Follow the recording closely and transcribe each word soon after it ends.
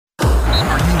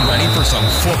Ready for some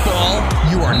football?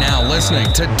 You are now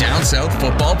listening to Down South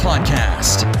Football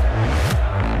Podcast.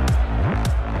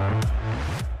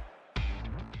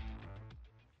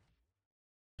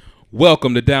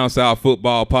 Welcome to Down South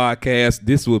Football Podcast.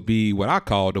 This will be what I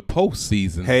call the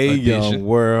postseason edition. Young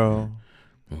world.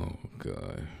 Oh,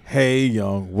 God. Hey,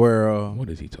 young world. What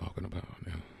is he talking about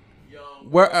now?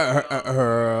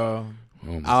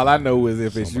 All I know is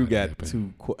if it's you got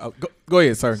two. Go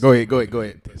ahead, sir. Go ahead. Here we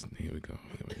go.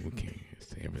 We can't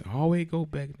always go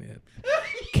back there.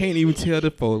 Can't even tell the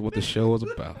folks what the show was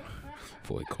about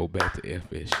before we go back to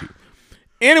FSU.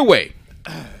 Anyway,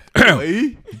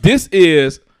 this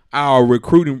is our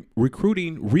recruiting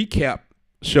recap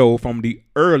show from the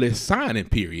early signing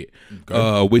period,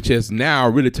 which has now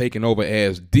really taken over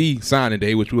as the signing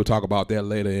day, which we'll talk about that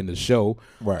later in the show.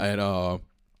 Right. And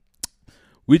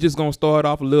we're just going to start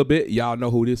off a little bit. Y'all know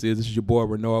who this is. This is your boy,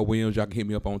 Renard Williams. Y'all can hit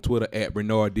me up on Twitter at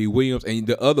Renard D. Williams. And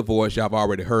the other voice y'all have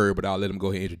already heard, but I'll let him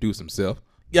go ahead and introduce himself.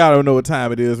 Y'all don't know what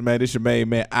time it is, man. This your main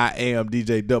man. I am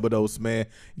DJ Double Dose, man.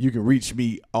 You can reach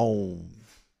me on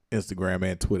Instagram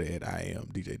and Twitter at I am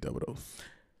DJ Double Dose.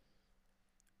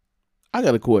 I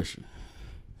got a question.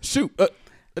 Shoot.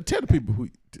 Tell the people who.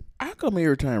 How come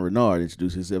every time Renard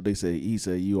introduces himself, he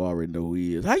say you already know who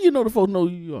he is? How you know the folks know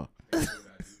who you are?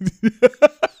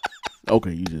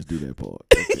 Okay, you just do that part.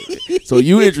 Okay. So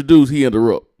you introduce, he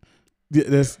interrupt. Yeah,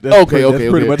 that's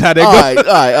pretty much how that goes.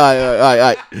 All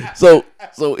right.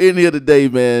 So in here today,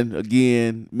 man.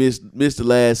 Again, missed the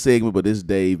last segment, but this is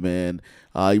Dave, man.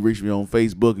 You reach me on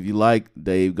Facebook if you like,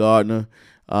 Dave Gardner.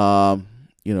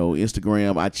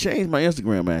 Instagram. I changed my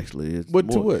Instagram actually. It's to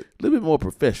what? A little bit more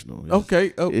professional.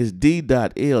 Okay. It's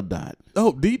D.L.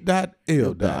 Oh, D.L.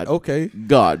 Okay.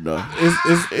 Gardner.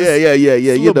 It's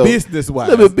Yeah. Business wise.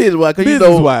 A little bit business wise.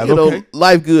 Business-wise, okay.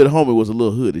 Life Good Homie was a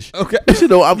little hoodish. Okay. But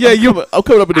I'm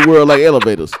coming up in the world like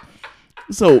elevators.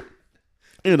 So,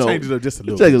 change it up just a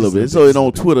little bit. Change a little bit. So,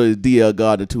 on Twitter, it's DL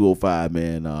Gardner 205,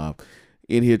 man.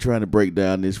 In here trying to break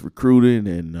down this recruiting,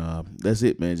 and that's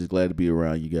it, man. Just glad to be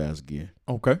around you guys again.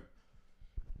 Okay.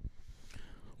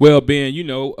 Well, Ben,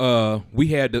 we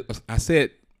had I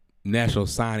said National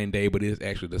Signing Day, but it's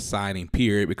actually the signing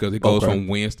period because it goes from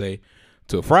Wednesday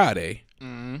to Friday.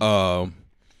 Mm-hmm.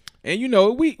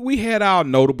 And we had our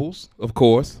notables, of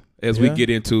course, as we get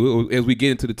into it. As we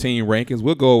get into the team rankings,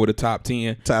 we'll go over the top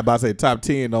 10. Top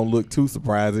 10 don't look too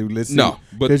surprising. Let's see. No,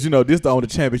 because this is the only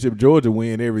championship Georgia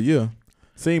win every year.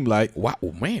 Seem like. Why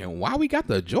we got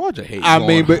the Georgia hate?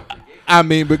 I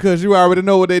mean, because you already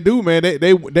know what they do, man.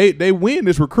 They win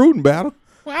this recruiting battle.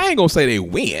 Well, I ain't gonna say they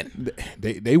win.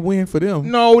 They win for them.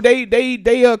 No,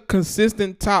 they a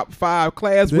consistent top 5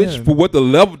 class, which for what the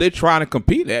level they're trying to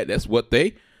compete at, that's what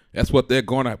they're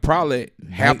gonna probably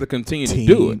have to continue to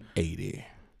do it. 80.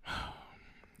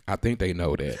 I think they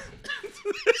know that.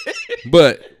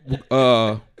 But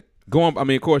of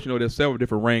course, there's several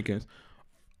different rankings.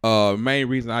 Main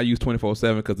reason I use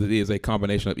 24/7 because it is a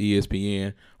combination of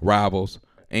ESPN, Rivals,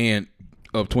 and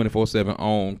of 24/7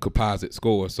 own composite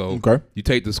scores. So you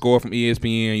take the score from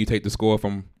ESPN, you take the score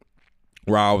from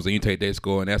Rivals, and you take their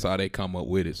score, and that's how they come up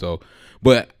with it. So,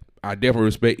 but I definitely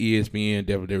respect ESPN,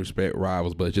 definitely respect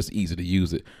Rivals, but it's just easy to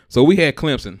use it. So we had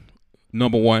Clemson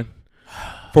number 1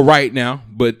 for right now,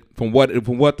 but from what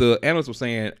the analysts were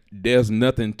saying, there's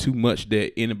nothing too much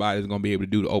that anybody's going to be able to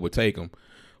do to overtake them.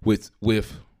 With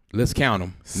let's count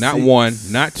them. Not 1,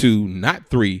 not 2, not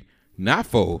 3, not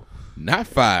 4, not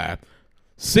 5.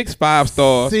 6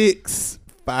 5-stars. 6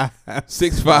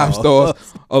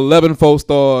 5-stars. 11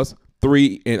 4-stars.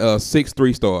 3 and 6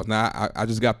 3-stars. Now I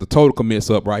just got the total commits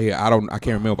up right here. I can't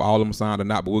remember if all of them signed or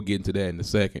not, but we'll get into that in a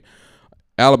second.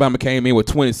 Alabama came in with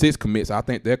 26 commits. I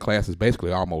think their class is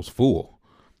basically almost full.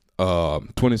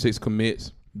 26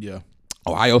 commits. Yeah.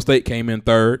 Ohio State came in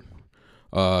 3rd.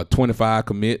 25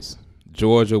 commits.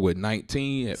 Georgia with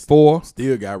 19 at 4.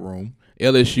 Still got room.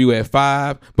 LSU at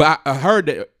 5. But I heard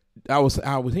that I was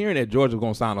hearing that Georgia was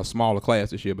going to sign a smaller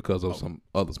class this year because of some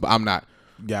others. But I'm not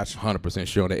 100%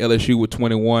 sure on that. LSU with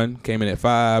 21 came in at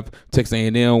 5. Texas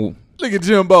A&M. Look at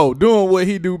Jimbo doing what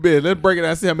he do best. Let's break it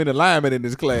down. See how many linemen in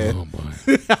this class. Oh boy.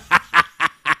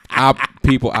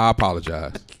 I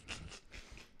apologize.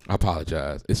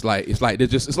 It's like it's like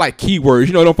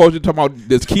keywords. Them folks you talking about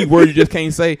this keyword you just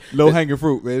can't say. Low hanging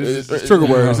fruit, man. It's trigger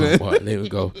words. Boy, there we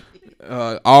go.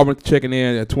 Auburn checking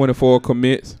in at 24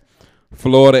 commits.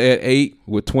 Florida at 8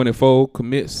 with 24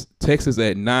 commits. Texas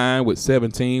at 9 with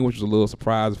 17, which was a little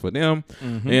surprising for them.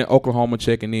 Mm-hmm. And Oklahoma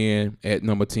checking in at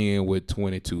number 10 with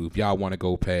 22. If y'all want to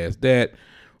go past that,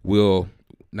 we'll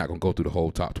not going to go through the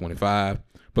whole top 25.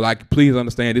 But please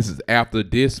understand, this is after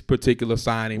this particular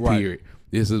signing period.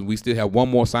 We still have one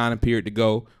more signing period to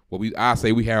go. Well, I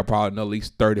say we have probably at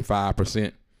least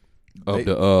 35% of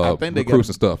the recruits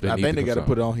and stuff. I think they got to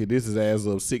put it on here. This is as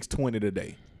of 6:20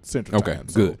 today, Central Okay, Time.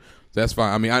 good. That's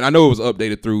fine. I mean, I know it was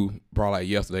updated through probably like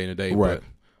yesterday and today, right?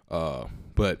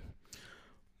 But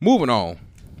moving on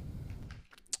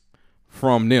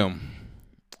from them,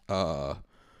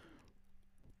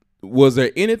 was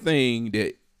there anything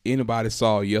that anybody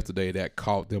saw yesterday that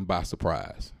caught them by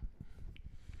surprise?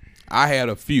 I had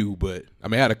a few,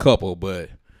 I had a couple, but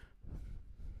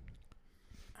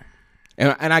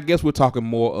and I guess we're talking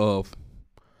more of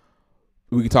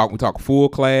we talk full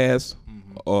class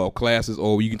or classes,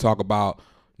 or you can talk about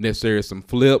necessarily some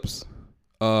flips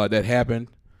that happened,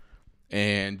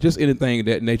 and just anything of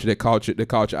that nature that caught your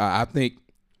eye. I think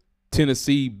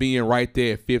Tennessee being right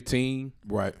there at 15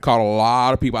 caught a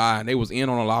lot of people eye, and they was in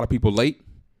on a lot of people late.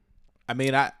 I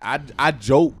mean, I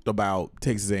joked about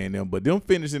Texas A&M, but them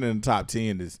finishing in the top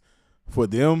 10 is for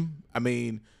them. I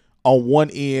mean, on one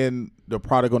end, the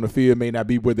product on the field may not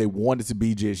be where they want it to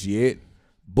be just yet,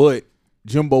 but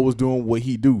Jimbo was doing what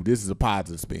he do. This is a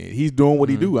positive spin. He's doing what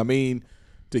he do. I mean,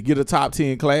 to get a top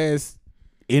 10 class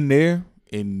in there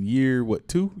in year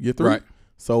 3. Right.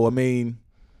 So I mean,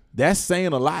 that's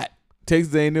saying a lot.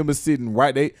 Texas A&M is sitting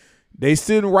right. They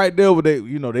sitting right there with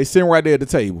they sitting right there at the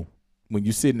table when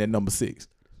you're sitting at number 6.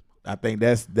 I think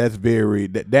that's very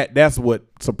that's what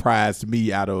surprised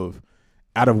me out of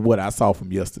what I saw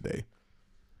from yesterday.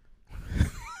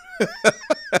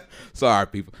 Sorry,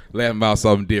 people. Laughing about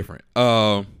something different.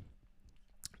 On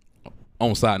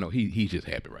side note, he's just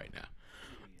happy right now.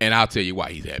 And I'll tell you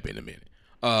why he's happy in a minute.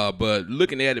 But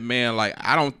looking at it, man, like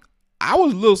I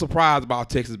was a little surprised about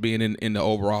Texas being in the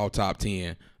overall top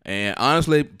 10. And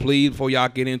honestly, please, before y'all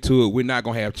get into it, we're not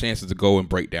going to have chances to go and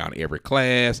break down every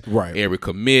class, every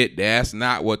commit. That's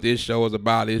not what this show is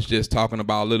about. It's just talking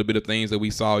about a little bit of things that we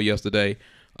saw yesterday.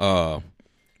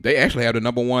 They actually have the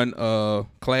number 1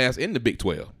 class in the Big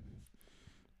 12,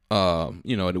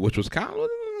 which was kind of a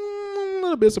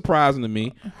little bit surprising to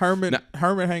me. Herman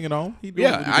hanging on.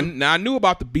 I knew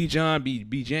about the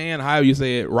Bijan, however you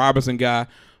say it, Robinson guy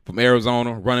from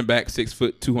Arizona, running back, 6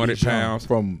 foot, 200 pounds.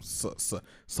 From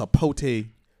Sapote,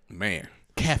 man,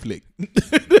 Catholic,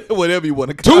 whatever you want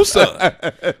to call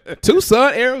it.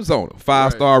 Tucson, Arizona,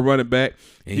 5-star running back.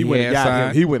 And he went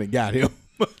and got him.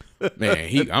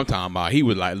 Man, I'm talking about. He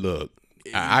was like, "Look,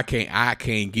 I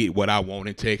can't get what I want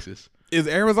in Texas." Is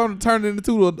Arizona turning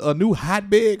into a new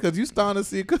hotbed? Because you starting to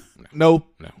see no.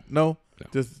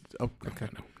 Just okay.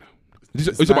 No.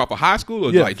 It's about for high school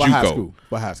or like JUCO?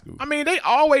 For high school. I mean, they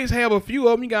always have a few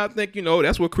of them. You got to think,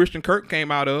 that's where Christian Kirk came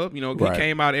out of. He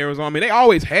came out of Arizona. I mean, they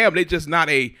always have. They just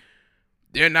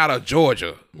they're not a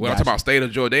Georgia. Well, I'm talking about state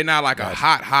of Georgia. They're not like a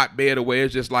hotbed of where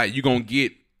it's just like you're going to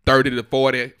get 30 to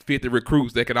 40, 50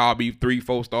 recruits that could all be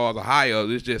 3-4 stars or higher.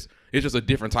 It's just a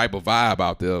different type of vibe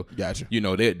out there. Gotcha.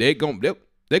 They're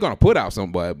gonna put out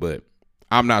somebody, but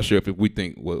I'm not sure if we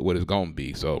think what it's gonna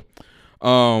be. So,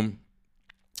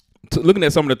 looking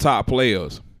at some of the top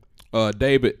players,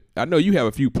 David, I know you have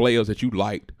a few players that you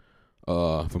liked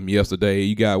from yesterday.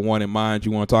 You got one in mind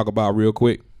you want to talk about real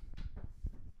quick?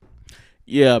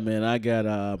 Yeah, man, I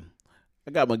got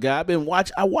my guy.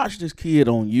 I watched this kid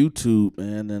on YouTube,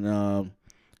 man, and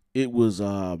it was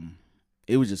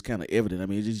just kind of evident. I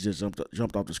mean, it just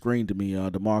jumped off the screen to me.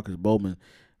 DeMarcus Bowman,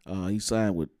 he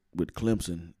signed with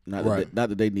Clemson. Not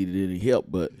that they needed any help,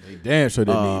 but they damn sure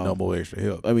didn't need no more extra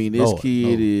help. I mean, this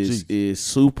kid is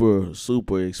super,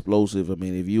 super explosive. I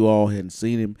mean, if you all hadn't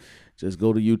seen him, just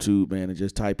go to YouTube, man, and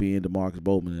just type in DeMarcus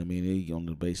Bowman. I mean, he on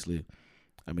the basically.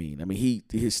 I mean,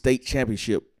 his state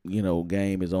championship,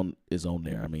 game is on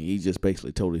there. I mean, he just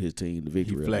basically told his team the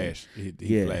victory. He flashed.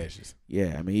 He flashes.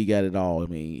 Yeah, I mean, he got it all. I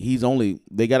mean,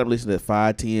 they got him listed at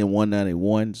 5'10",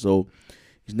 191. So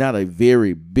he's not a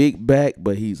very big back,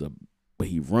 but he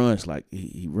runs like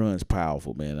he runs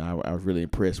powerful, man. I was really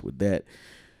impressed with that.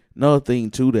 Another thing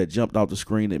too that jumped off the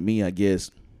screen at me, I guess,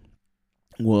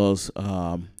 was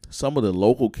some of the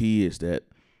local kids that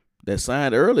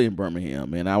signed early in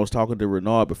Birmingham. And I was talking to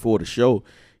Renard before the show.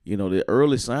 The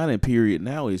early signing period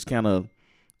now is kind of,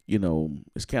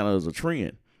 it's kind of as a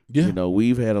trend. Yeah.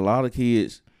 We've had a lot of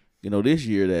kids, this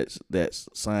year that's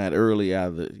signed early out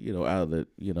of the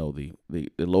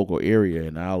local area.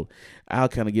 And I'll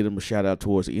kind of give them a shout out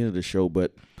towards the end of the show.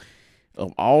 But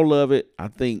of all of it, I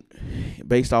think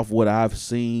based off what I've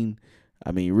seen,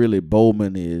 I mean, really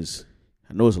Bowman is.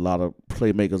 I know there's a lot of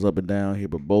playmakers up and down here,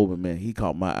 but Bowman, man, he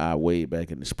caught my eye way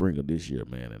back in the spring of this year,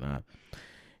 man. And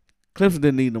Clemson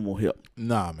didn't need no more help.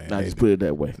 Nah, man. I just put it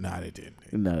that way. Nah, they didn't.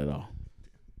 Not at all.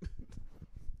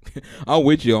 I'm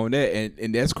with you on that,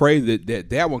 and that's crazy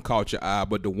that one caught your eye.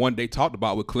 But the one they talked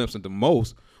about with Clemson the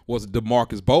most was the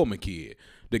DeMarcus Bowman kid,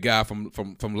 the guy from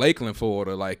Lakeland,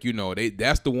 Florida. Like, you know,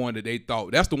 that's the one that they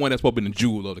thought that's the one that's supposed to be the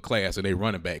jewel of the class and they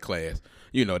running back class.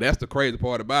 You know, that's the crazy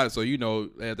part about it. So, you know,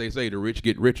 as they say, the rich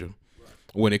get richer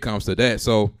when it comes to that.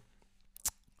 So,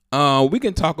 we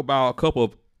can talk about a couple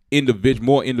of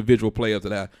more individual players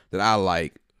that I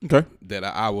like. Okay. That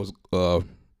I was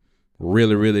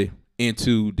really, really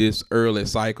into this early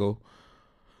cycle.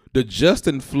 The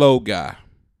Justin Flo guy,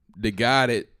 the guy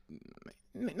that,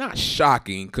 not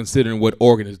shocking considering what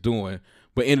Oregon is doing,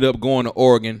 but ended up going to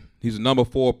Oregon. He's a number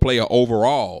 4 player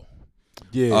overall.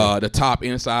 Yeah. The top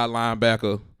inside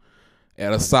linebacker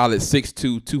at a solid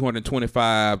 6'2",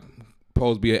 225,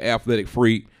 supposed to be an athletic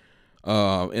freak.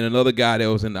 And another guy that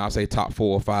was in, I'll say, top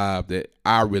 4 or 5 that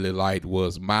I really liked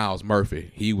was Myles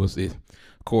Murphy. He was, of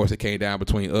course, it came down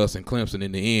between us and Clemson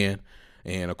in the end.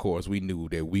 And, of course, we knew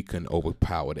that we couldn't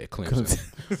overpower that Clemson.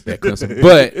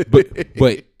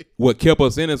 But what kept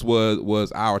us in this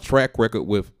was our track record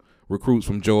with recruits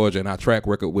from Georgia and our track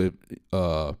record with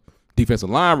defensive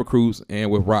line recruits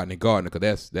and with Rodney Gardner,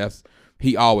 because that's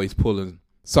he always pulling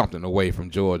something away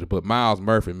from Georgia. But Myles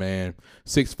Murphy, man,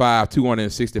 6'5",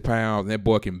 260 pounds, and that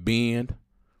boy can bend.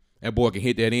 That boy can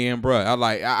hit that end, bro.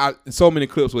 I so many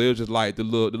clips where it was just like the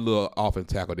little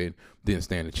offensive tackle didn't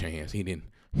stand a chance. He didn't.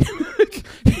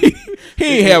 he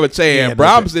didn't have a chance, bro.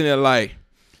 I'm sitting there like,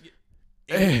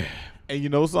 and you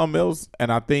know something else,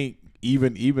 and I think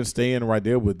even staying right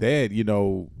there with that, you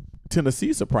know,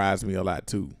 Tennessee surprised me a lot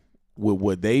too with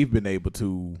what they've been able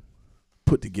to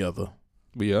put together.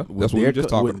 Yeah, that's what we were just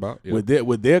talking about. Yeah.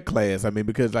 With their class. I mean,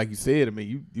 because like you said, I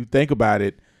mean, you think about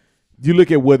it, you look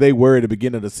at where they were at the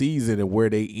beginning of the season and where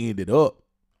they ended up.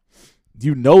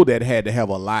 You know that had to have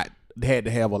a lot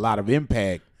of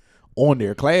impact on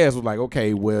their class. Was like,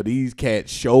 okay, well, these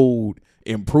cats showed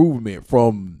improvement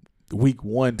from week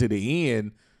 1 to the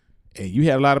end, and you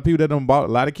had a lot of people that done bought,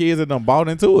 a lot of kids that done bought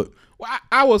into it. Well,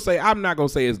 I will say, I'm not gonna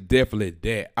say it's definitely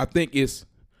that. I think it's,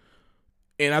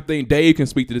 and I think Dave can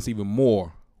speak to this even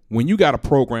more. When you got a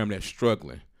program that's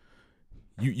struggling,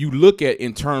 you look at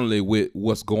internally with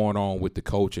what's going on with the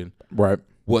coaching, right?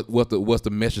 What's the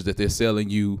message that they're selling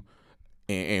you,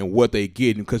 and what they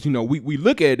getting, because you know we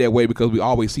look at it that way because we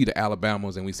always see the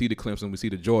Alabamas and we see the Clemson, we see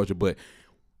the Georgia, but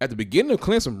at the beginning of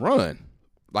Clemson run,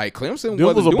 like Clemson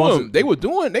they wasn't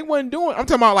doing. I'm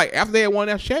talking about like after they had won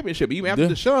that championship, even after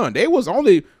Deshaun, they was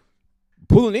only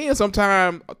pulling in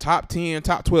sometime a top 10,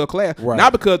 top 12 class, right.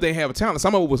 Not because they have a talent.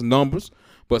 Some of it was numbers,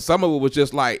 but some of it was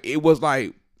just like it was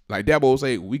like Dabo would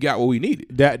say, we got what we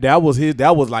needed. That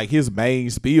was like his main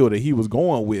spiel that he was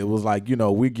going with. It was like, you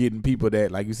know, we're getting people that,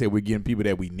 like you said, we're getting people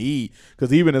that we need.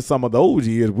 Because even in some of those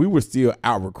years, we were still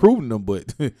out recruiting them,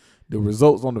 but the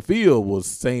results on the field was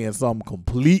saying something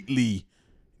completely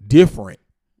different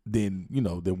than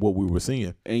what we were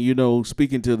seeing. And you know,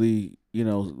 speaking to the, you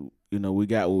know, we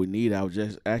got what we need. I was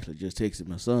just texting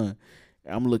my son.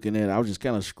 I'm looking at it. I was just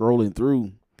kind of scrolling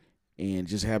through. And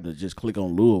just happened to just click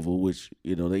on Louisville, which,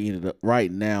 you know, they ended up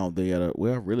right now. They are,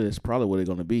 well, really, that's probably what they're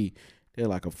going to be. They're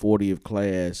like a 40th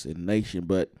class in the nation.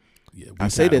 But yeah, I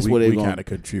say that's what they're going to. We kind of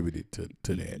contributed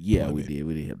to that. Yeah, we did.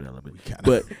 We did help that a little bit.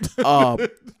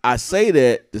 But I say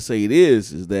that to say it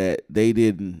is that they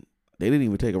didn't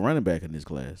even take a running back in this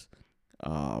class.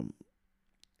 And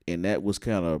that was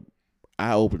kind of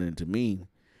eye-opening to me.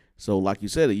 So, like you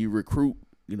said, you recruit,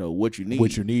 you know, what you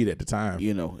need at the time.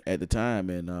 You know, at the time,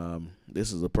 and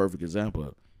this is a perfect example of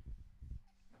it.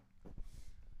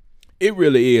 It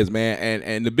really is, man.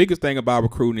 And the biggest thing about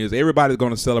recruiting is everybody's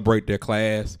going to celebrate their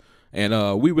class.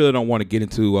 And we really don't want to get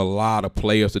into a lot of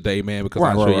players today, man, because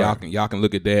I'm sure y'all can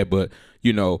look at that. But,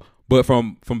 you know,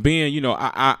 from being, you know,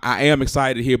 I am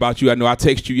excited to hear about you. I know I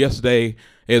texted you yesterday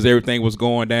as everything was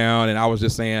going down, and I was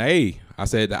just saying, hey, I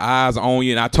said the eyes are on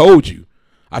you, and I told you.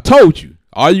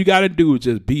 All you got to do is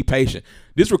just be patient.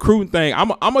 This recruiting thing,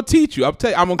 I'm gonna teach you. I'm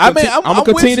gonna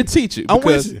continue to teach you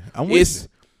because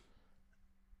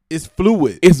it's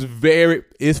fluid. It's fluid.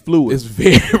 It's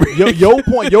very your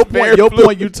point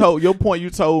you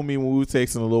told me when we were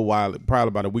texting a little while, probably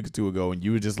about a week or two ago, and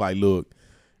you were just like, look,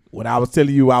 when I was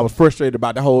telling you I was frustrated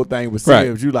about the whole thing with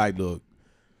Sims, you like, look,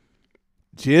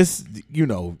 just, you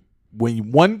know,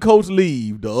 when one coach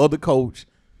leaves, the other coach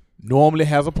normally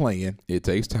has a plan. It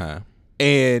takes time.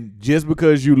 And just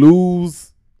because you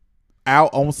lose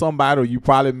out on somebody, or you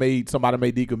probably somebody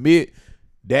may decommit,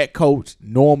 that coach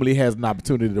normally has an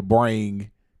opportunity to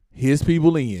bring his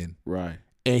people in. Right.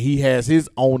 And he has his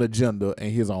own agenda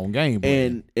and his own game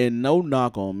plan. And no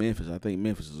knock on Memphis. I think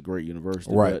Memphis is a great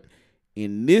university. Right. But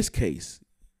in this case,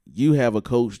 you have a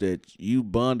coach that you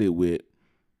bonded with,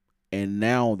 and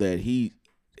now that he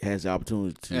has the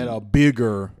opportunity to at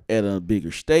a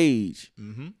bigger stage,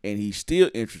 mm-hmm. and he's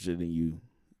still interested in you,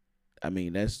 I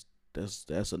mean, that's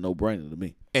a no-brainer to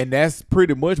me. And that's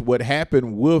pretty much what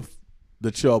happened with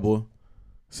the Chuba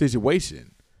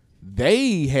situation.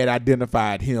 They had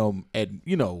identified him at,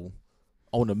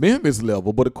 on the Memphis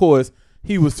level, but of course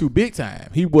he was too big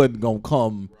time. He wasn't gonna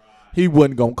come. He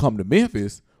wasn't gonna come to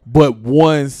Memphis. But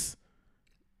once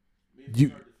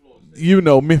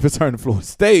Memphis turned to Florida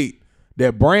State,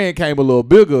 that brand came a little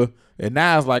bigger, and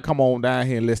now it's like, come on down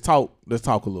here and let's talk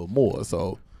a little more.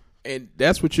 So, and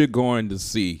that's what you're going to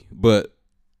see. But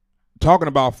talking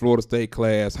about Florida State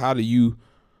class, how do you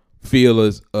feel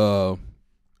as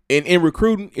in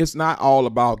recruiting? It's not all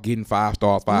about getting 5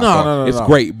 stars. No. It's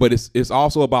great, but it's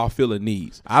also about filling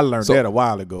needs. I learned that a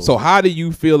while ago. So how do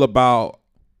you feel about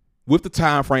with the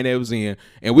time frame that it was in?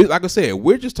 And we, like I said,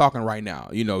 we're just talking right now.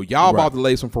 Y'all about to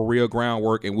lay some for real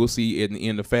groundwork, and we'll see at the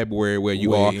end of February where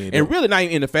you are. And really not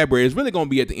even end of February. It's really going to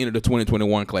be at the end of the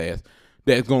 2021 class.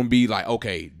 That's going to be like,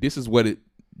 okay, this is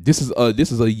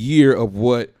a year of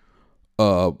what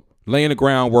laying the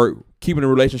groundwork, keeping the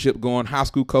relationship going, high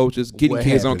school coaches, getting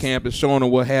kids on campus, showing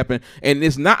them what happened. And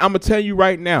it's not, I'm going to tell you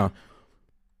right now,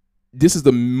 this is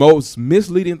the most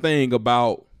misleading thing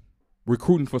about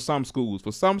recruiting for some schools.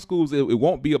 For some schools, it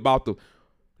won't be about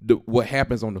the what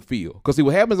happens on the field. Because see,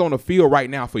 what happens on the field right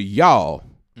now for y'all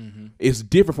is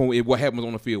different from what happens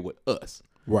on the field with us.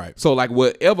 Right. So, like,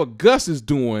 whatever Gus is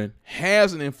doing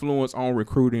has an influence on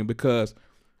recruiting because,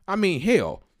 I mean,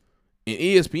 hell, in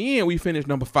ESPN, we finished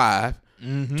number 5.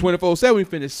 24/7, we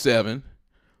finished 7.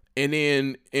 And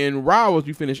then in Rivals,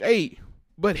 we finished 8.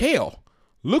 But, hell,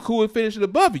 look who finished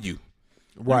above you.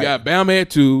 Right. You got Bama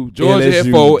at 2, Georgia at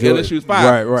 4, LSU's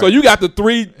 5. Right. So you got the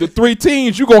three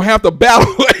teams you're going to have to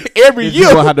battle every year.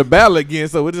 You're going to have to battle again.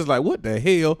 So it's just like, what the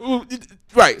hell?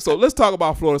 Right. So let's talk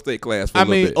about Florida State class for a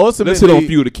little bit. Ultimately, let's hit on a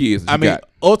few of the kids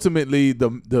ultimately,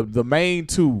 the main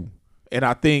two, and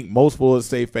I think most Florida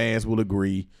State fans will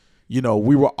agree,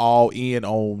 we were all in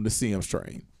on the Sims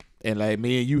train. And like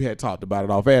me and you had talked about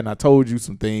it off air, and I told you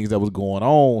some things that was going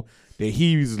on that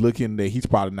he's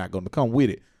probably not going to come with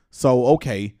it. So,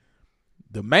 okay,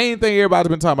 the main thing everybody's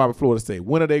been talking about with Florida State,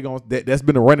 when are they going to that's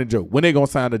been a running joke. When they going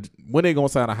to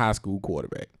sign a high school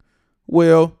quarterback?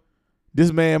 Well,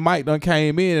 this man Mike done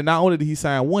came in, and not only did he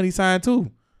sign 1, he signed 2.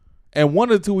 And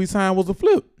one of the 2 he signed was a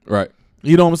flip. Right.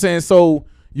 You know what I'm saying? So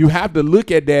you have to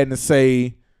look at that and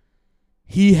say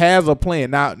he has a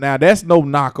plan. Now that's no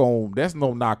knock on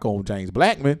James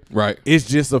Blackman. Right. It's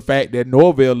just the fact that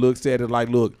Norvell looks at it like,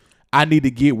 look, I need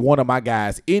to get one of my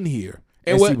guys in here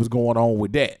and see what's going on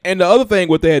with that. And the other thing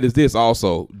with that is this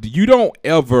also. You don't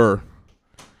ever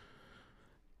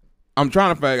 – I'm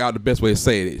trying to figure out the best way to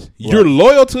say this. Right. You're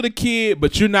loyal to the kid,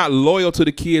 but you're not loyal to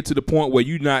the kid to the point where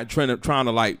you're not trying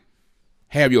to like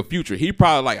have your future. He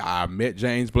probably like, I met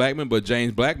James Blackman, but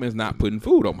James Blackman's not putting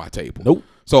food on my table. Nope.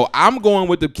 So I'm going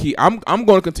with the key. I'm going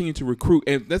to continue to recruit.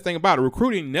 And the thing about it,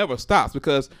 recruiting never stops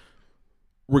because –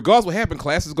 regardless of what happens,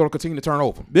 class is going to continue to turn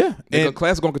over. Yeah. And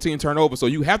class is going to continue to turn over, so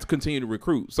you have to continue to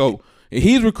recruit. So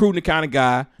he's recruiting the kind of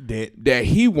guy that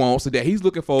he wants, that he's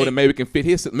looking for, that maybe can fit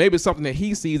maybe it's something that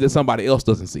he sees that somebody else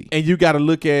doesn't see. And you got to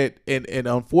look at, and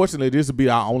unfortunately, this will be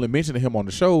our only mention of him on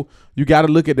the show, you got to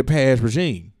look at the past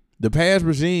regime. The past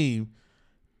regime,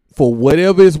 for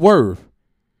whatever it's worth,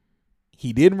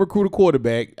 he didn't recruit a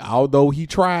quarterback, although he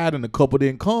tried and a couple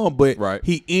didn't come, but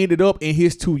he ended up in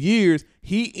his 2 years,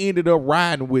 he ended up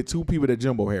riding with 2 people that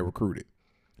Jimbo had recruited.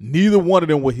 Neither one of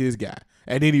them was his guy.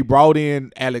 And then he brought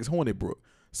in Alex Hornibrook.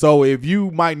 So if you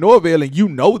Mike Norvell and you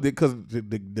know that because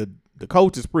the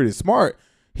coach is pretty smart,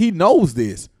 he knows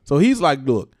this. So he's like,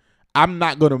 look, I'm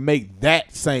not going to make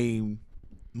that same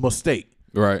mistake.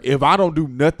 Right. If I don't do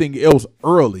nothing else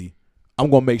early,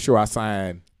 I'm going to make sure I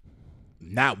sign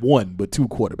not 1, but 2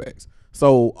 quarterbacks.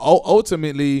 So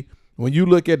ultimately, when you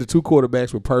look at the 2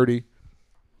 quarterbacks with Purdy,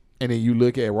 and then you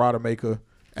look at Rodemaker,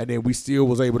 and then we still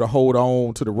was able to hold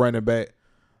on to the running back,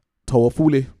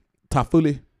 Tafuli,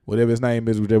 whatever his name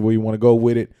is, whichever you want to go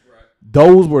with it. Right.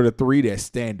 Those were the 3 that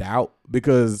stand out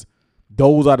because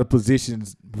those are the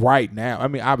positions right now. I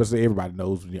mean, obviously everybody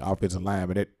knows when the offensive line,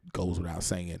 but that goes without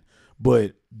saying.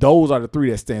 But those are the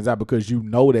 3 that stands out because you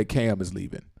know that Cam is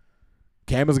leaving.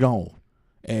 Cam is gone.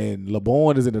 And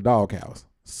LeBron is in the doghouse.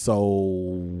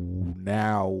 So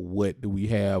now what do we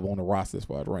have on the roster as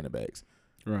far as running backs?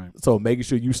 Right. So making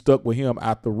sure you stuck with him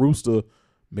after Rooster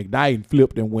McKnight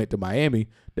flipped and went to Miami,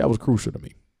 that was crucial to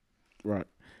me. Right.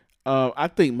 I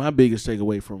think my biggest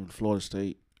takeaway from Florida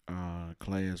State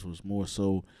class was more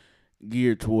so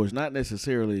geared towards not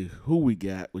necessarily who we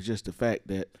got, was just the fact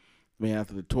that, man,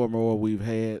 after the turmoil we've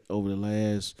had over the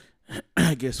last,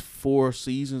 I guess, 4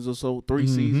 seasons or so, 3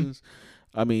 seasons,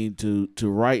 I mean, to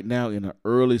right now in an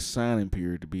early signing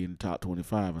period to be in the top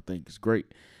 25, I think is great.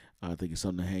 I think it's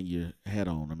something to hang your hat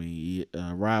on. I mean,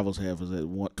 Rivals have us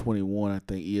at 21. I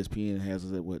think ESPN has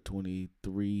us at,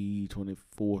 23,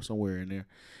 24, somewhere in there.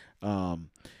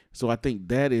 So I think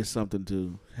that is something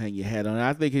to hang your hat on.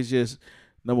 I think it's just,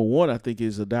 number one, I think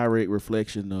it's a direct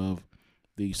reflection of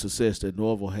the success that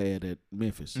Norville had at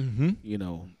Memphis. You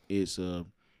know, it's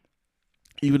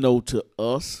even though to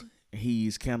us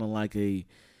he's kind of like a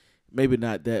maybe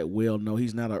not that well known.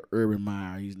 He's not a Urban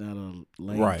Meyer. He's not a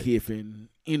Lane Kiffin.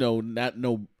 You know, not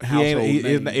no household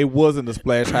name. It wasn't the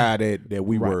splash high that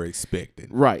we were expecting.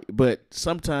 Right, but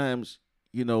sometimes,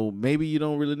 you know, maybe you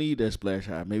don't really need that splash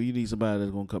high. Maybe you need somebody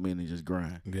that's gonna come in and just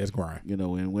grind. That's grind. You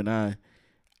know, and when I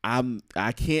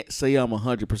can't say I'm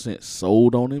 100%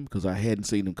 sold on him because I hadn't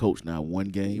seen him coach now one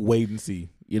game. Wait and see.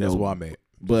 You That's know, where I'm at.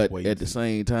 But at the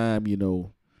same time, you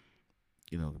know,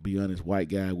 to be honest, white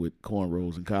guy with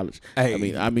cornrows in college.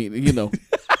 Hey. I mean, you know,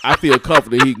 I feel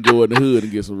confident he can go in the hood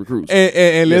and get some recruits.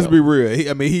 And let's be real.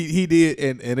 He did.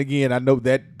 And again, I know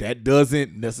that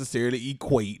doesn't necessarily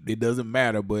equate. It doesn't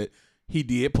matter, but he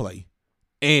did play.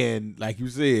 And like you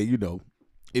said, you know,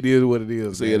 it is what it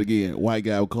is. Say it again. White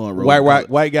guy with cornrows.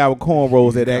 White guy with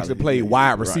cornrows that actually played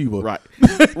wide receiver. Right.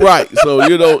 Right. So,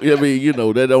 you know, I mean, you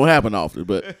know, that don't happen often.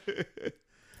 But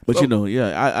you know,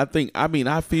 yeah,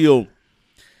 I feel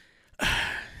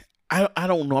I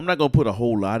don't know. I'm not gonna put a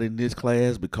whole lot in this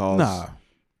class because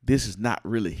this is not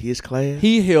really his class.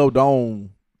 He held on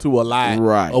to a lot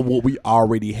of what we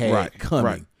already had coming.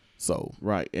 Right. So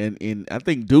and I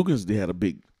think Dugans had a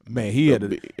big he had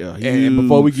and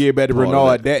before we get back to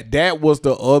Bernard, that was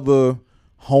the other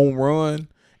home run,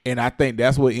 and I think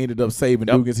that's what ended up saving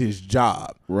Dugans his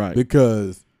job. Right.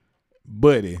 Because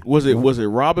buddy. Was it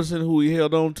Robinson who he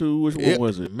held on to? Which one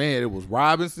was it? Man, it was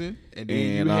Robinson, and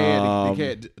then you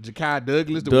had Ja'Kai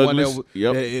Douglas, the one that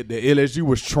the LSU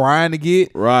was trying to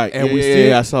get. Right.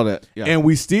 And I saw that. Yeah. And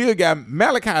we still got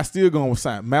Malachi still going to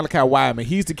sign. Malachi Wideman,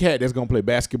 he's the cat that's going to play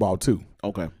basketball too.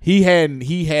 Okay. He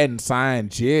hadn't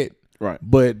signed yet. Right.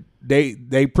 But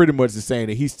they pretty much are saying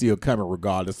that he's still coming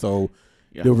regardless. So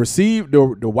the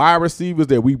wide receivers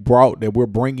that we're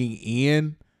bringing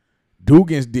in,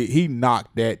 Dugans he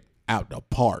knocked that out the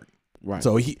park. Right.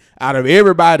 So out of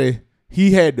everybody,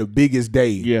 he had the biggest day.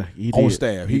 Yeah, he on did.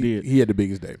 staff. He did. He had the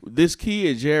biggest day. This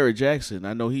kid, Jared Jackson,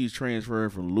 I know he's transferring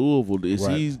from Louisville.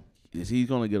 Is he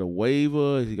going to get a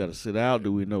waiver? Is he got to sit out?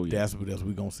 Do we know yet? That's what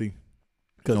we're gonna see.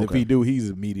 Because if he do, he's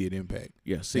immediate impact.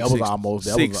 Yeah,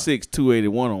 6'6",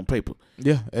 281 on paper.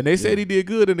 Yeah, and they said he did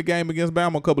good in the game against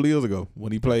Bama a couple of years ago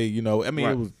when he played. You know, I mean,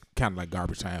 it was kind of like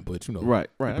garbage time, but you know, right.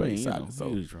 I mean, solid,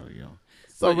 he was really young.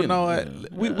 So you know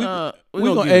what? We're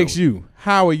gonna ask you,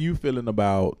 how are you feeling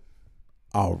about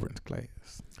Auburn's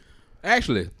class?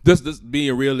 Actually, just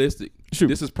being realistic, Shoot.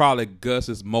 This is probably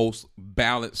Gus's most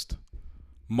balanced,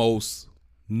 most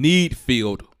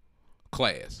need-filled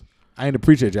class. I ain't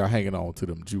appreciate y'all hanging on to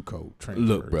them JUCO transfers.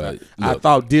 Look, bro. I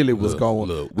thought Dilly was going.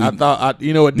 Look,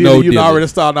 you know what, Dilly, you already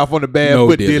started off on the bad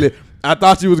foot, Dilly. I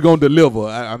thought you was going to deliver.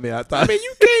 I mean,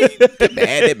 you can't get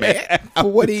mad at man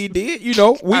for what he did. You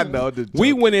know,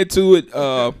 we went into it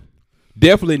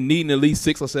definitely needing at least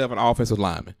 6 or 7 offensive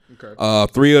linemen. Okay.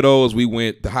 3 of those we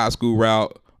went the high school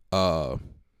route.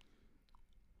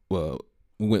 We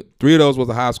went 3 of those was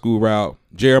a high school route.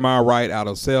 Jeremiah Wright out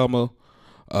of Selma.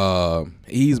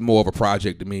 He's more of a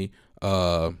project to me.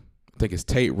 I think it's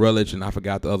Tate Rutledge, and I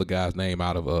forgot the other guy's name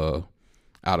out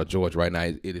of Georgia right now.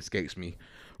 It escapes me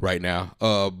right now.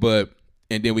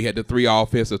 And then we had the 3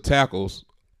 offensive tackles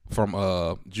from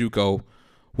JUCO,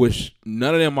 which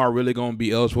none of them are really going to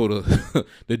be eligible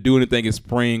to do anything in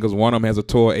spring because one of them has a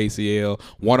torn ACL,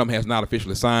 one of them has not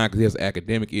officially signed because he has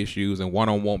academic issues, and one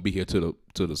of them won't be here to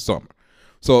the summer.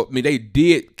 So, I mean, they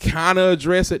did kind of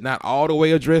address it, not all the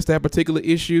way address that particular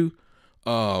issue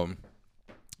when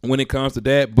it comes to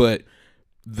that. But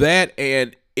that,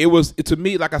 and it was, to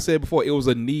me, like I said before, it was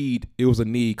a need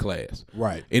class.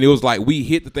 Right. And it was like we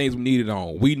hit the things we needed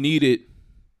on. We needed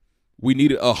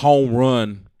a home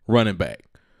run running back.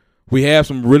 We have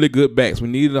some really good backs. We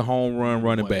needed a home run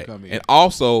running back. And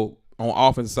also, on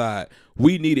offense side,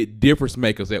 we needed difference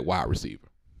makers at wide receiver.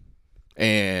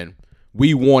 And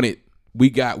we went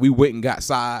and got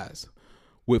size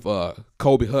with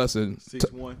Kobe Hudson.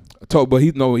 6'1".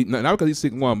 Not because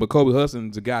he's 6'1", but Kobe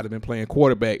Hudson's a guy that's been playing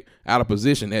quarterback out of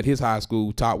position at his high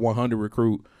school, top 100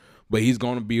 recruit. but he's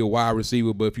going to be a wide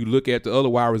receiver. But if you look at the other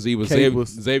wide receivers,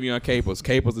 Xavier Capers is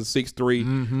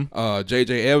 6'3".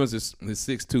 J.J. Evans is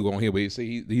 6'2" on here, but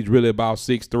he's really about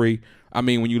 6'3". I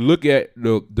mean, when you look at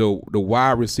the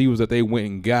wide receivers that they went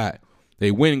and got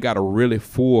a really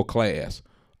full class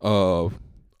of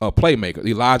playmakers.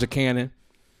 Elijah Cannon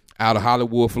out of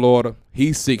Hollywood, Florida,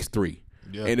 he's 6'3".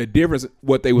 Yeah. And the difference,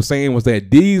 what they were saying was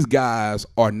that these guys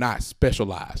are not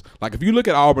specialized. Like if you look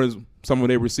at Auburn's, some of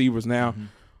their receivers now,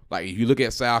 like if you look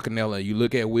at Sal Cannella, you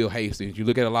look at Will Hastings, you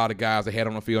look at a lot of guys they had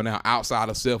on the field now outside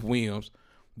of Seth Williams,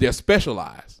 they're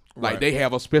specialized. Like they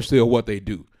have a specialty of what they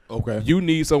do. Okay. You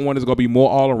need someone that's going to be more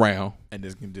all around and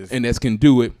that can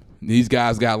do it. These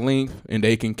guys got length and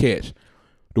they can catch.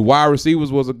 The wide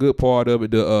receivers was a good part of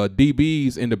it. The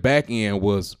DBs in the back end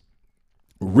was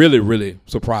really, really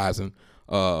surprising.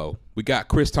 We got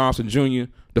Chris Thompson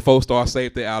Jr., the 4-star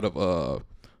safety out of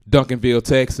Duncanville,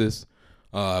 Texas.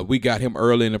 We got him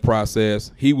early in the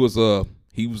process. He was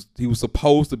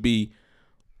supposed to be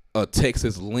a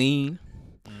Texas lean.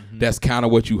 That's kind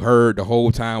of what you heard the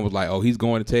whole time was like, oh, he's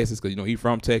going to Texas because he's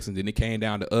from Texas. And then it came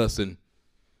down to us and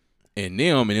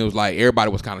them, and it was like everybody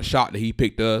was kind of shocked that he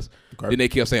picked us. Okay. Then they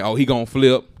kept saying, oh, he gonna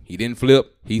flip. He didn't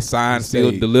flip. He signed,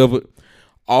 sealed, delivered.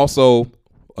 Also,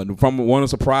 from one of the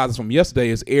surprises from yesterday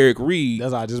is Eric Reed.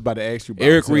 That's what I was just about to ask you about.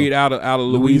 Eric Reed out of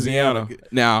Louisiana.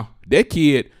 Now, that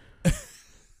kid,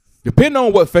 depending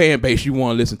on what fan base you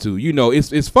want to listen to,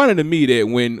 it's funny to me that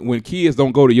when kids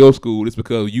don't go to your school, it's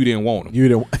because you didn't want them. You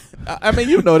didn't. I mean,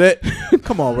 you know that.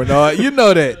 Come on, Bernard. You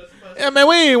know that. Yeah, man,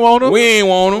 we ain't want them. We ain't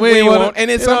want them.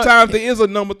 And then sometimes there is a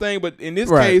number thing, but in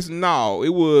this case, no. It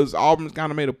was Auburn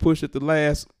kind of made a push at the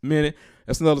last minute.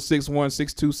 That's another 6'1",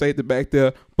 6'2" safety back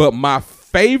there. But my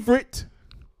favorite,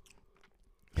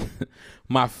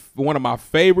 one of my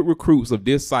favorite recruits of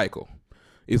this cycle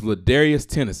is Ladarius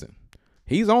Tennyson.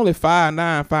 He's only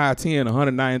 5'9", 5'10",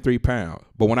 193 pounds.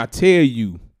 But when I tell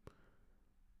you,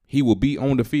 he will be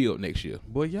on the field next year.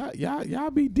 Boy,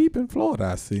 y'all be deep in Florida,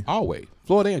 I see. Always.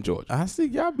 Florida and Georgia. I see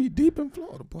y'all be deep in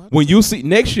Florida, boy. When you see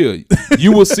next year,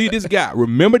 you will see this guy.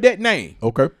 Remember that name.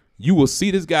 Okay. You will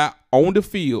see this guy on the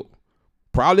field,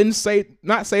 probably in the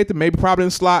not safety, maybe probably in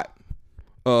the slot.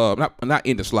 Not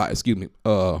in the slot, excuse me.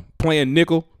 Playing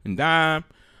nickel and dime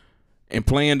and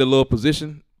playing the little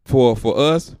position for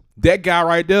us. That guy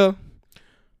right there,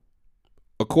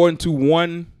 according to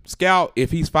one scout,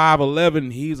 if he's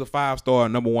 5'11", he's a 5-star,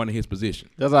 number one in his position.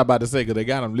 That's what I'm about to say, because they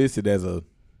got him listed as a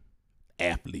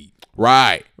athlete,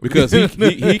 right? Because he's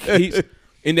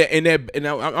in that. And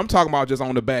I'm talking about just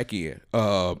on the back end.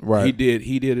 Right. He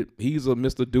did it. He's a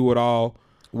Mr. Do It All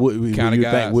kind of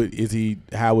guy.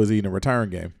 How is he in a return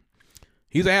game?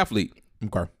 He's an athlete.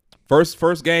 Okay.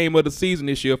 First game of the season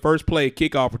this year. First play,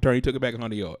 kickoff return. He took it back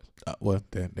 100 yards. Well,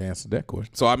 that answered that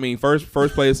question. So I mean, first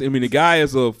place. I mean, the guy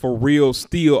is a for real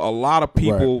steal. A lot of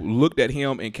people looked at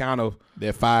him and kind of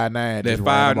that 5'9". That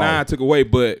 5'9" took away.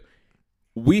 But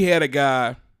we had a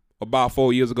guy about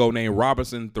 4 years ago named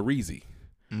Robinson Therese.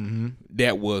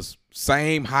 That was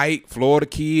same height, Florida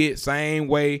kid, same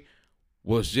way.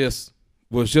 Was just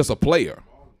a player.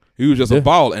 He was just a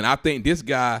baller, and I think this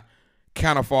guy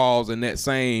kind of falls in that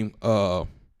same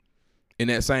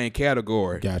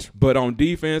category. Gotcha. But on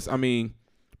defense, I mean,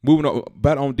 moving on,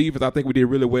 but on defense, I think we did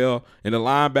really well. In the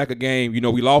linebacker game,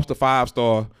 we lost the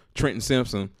 5-star Trenton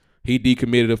Simpson. He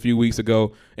decommitted a few weeks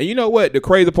ago. And you know what? The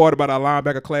crazy part about our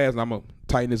linebacker class, and I'm going to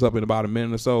tighten this up in about a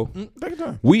minute or so. Take your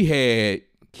time. We had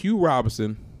Q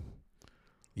Robinson.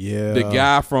 Yeah. The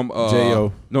guy from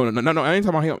J.O. No, I ain't talking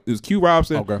about him. It was Q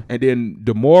Robinson. Okay. And then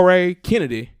DeMore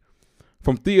Kennedy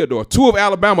from Theodore. Two of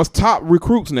Alabama's top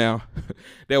recruits now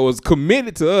that was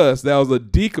committed to us. That was a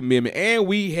decommitment. And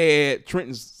we had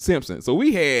Trenton Simpson. So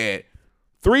we had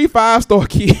 3 5-star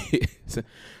kids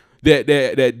that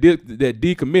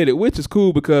decommitted, which is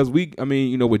cool because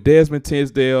with Desmond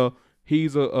Tinsdale,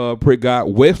 he's a pretty guy.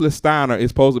 Wesley Steiner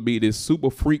is supposed to be this super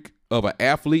freak of an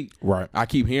athlete. Right. I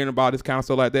keep hearing about this kind of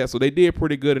stuff like that. So they did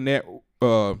pretty good in that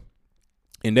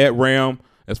realm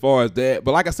as far as that.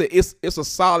 But like I said, it's a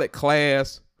solid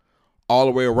class all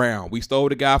the way around. We stole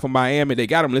the guy from Miami. They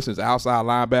got him listed as outside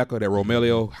linebacker, that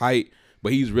Romelio Height,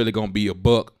 but he's really gonna be a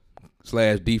buck /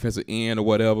 defensive end or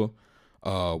whatever.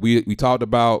 We talked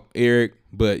about Eric,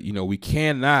 but we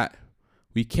cannot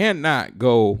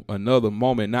go another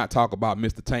moment and not talk about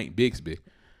Mr. Tank Bixby.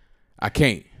 I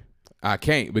can't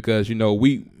because he's a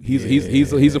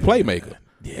playmaker,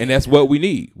 and that's what we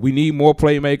need. We need more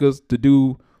playmakers to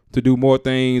do more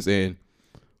things, and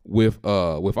with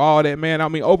all that, man. I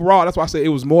mean, overall, that's why I said it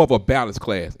was more of a balanced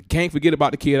class. Can't forget about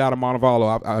the kid out of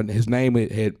Montevallo. His name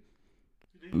had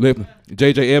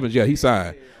J.J. Evans. Yeah, he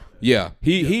signed. Yeah,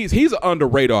 he's an under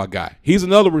radar guy. He's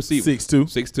another receiver. 6'2".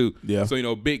 6'2". Yeah.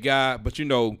 So big guy, but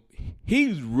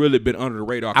he's really been under the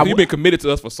radar. I He's been committed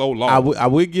to us for so long. I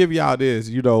would give y'all this.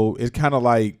 It's kind of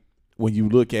like when you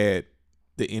look at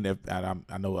the NFL.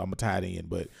 I know I'm a tight end,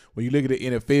 but when you look at the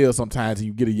NFL, sometimes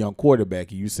you get a young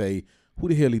quarterback and you say, "Who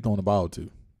the hell he throwing the ball to?"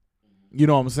 You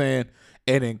know what I'm saying?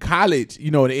 And in college,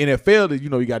 in the NFL,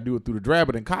 you got to do it through the draft,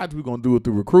 but in college, we're gonna do it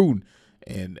through recruiting.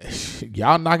 And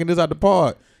y'all knocking this out the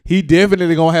park. He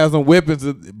definitely gonna have some weapons.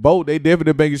 They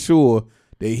definitely making sure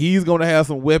that he's gonna have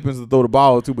some weapons to throw the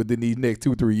ball to within these next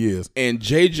 2-3 years. And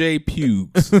J.J.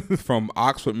 Pughes from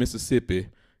Oxford, Mississippi,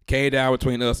 came down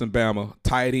between us and Bama,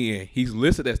 tight end. He's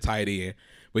listed as tight end,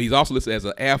 but he's also listed as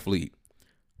an athlete.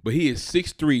 But he is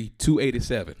 6'3",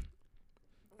 287.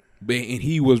 And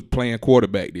he was playing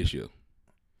quarterback this year.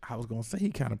 I was gonna say he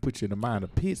kind of put you in the mind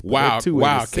of Pitts. Wow,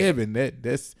 287.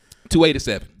 That's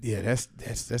 287. Yeah, that's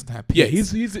not Pitts. Yeah,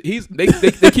 he's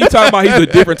they keep talking about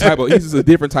he's a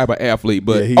different type of athlete,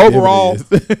 but he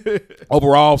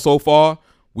overall so far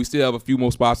we still have a few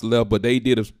more spots left, but they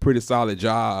did a pretty solid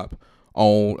job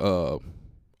on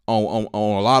a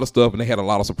lot of stuff, and they had a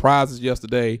lot of surprises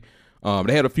yesterday.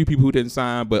 They had a few people who didn't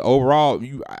sign, but overall,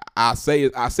 I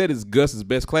said it's Gus's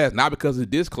best class, not because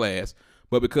of this class,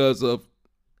 but because of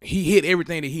he hit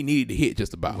everything that he needed to hit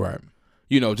just about. Right.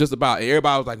 Just about.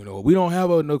 Everybody was like, we don't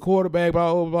have a quarterback,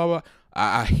 blah, blah, blah, blah.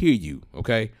 I hear you,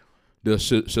 okay? The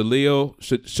Chanel,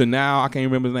 I can't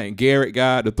remember his name, Garrett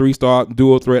guy, the 3-star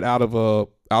dual threat out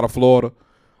of Florida.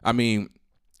 I mean,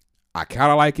 I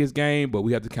kind of like his game, but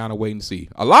we have to kind of wait and see.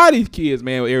 A lot of these kids,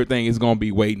 man, everything is going to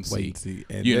be wait and see.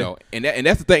 And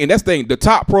that's the thing. And that's the thing. The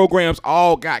top programs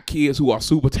all got kids who are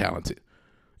super talented.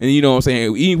 And you know what I'm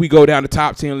saying? Even we go down the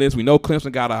top 10 list, we know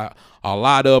Clemson got a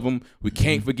lot of them. We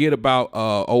can't forget about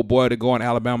old boy to go in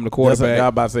Alabama, the quarterback. That's what I was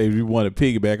about to say. If you want to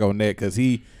piggyback on that, because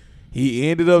he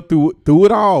ended up through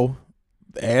it all.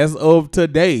 As of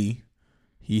today,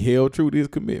 he held true to his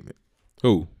commitment.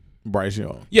 Who? Bryce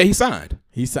Young. Yeah, he signed.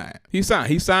 He signed,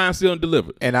 still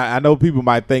delivered. And I know people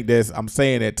might think I'm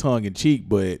saying that tongue in cheek,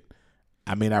 but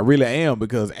I mean I really am,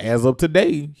 because as of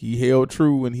today, he held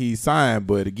true and he signed.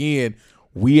 But again,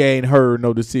 we ain't heard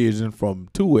no decision from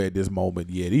Tua at this moment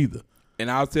yet either.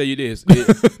 And I'll tell you this: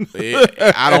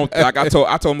 I don't, like I told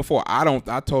him before. I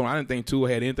didn't think Tua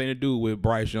had anything to do with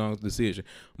Bryce Young's decision.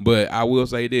 But I will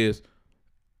say this: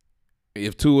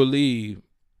 if Tua leave,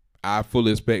 I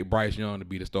fully expect Bryce Young to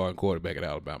be the starting quarterback at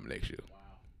Alabama next year.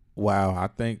 Wow, I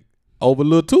think over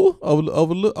Lil Tua, over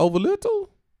Lil Tua.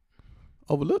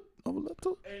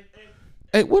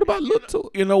 Hey, what about Lil Tua?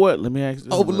 You know what? Let me ask you.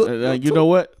 You know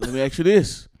what? Let me ask you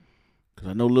this, because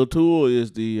I know Lil Tua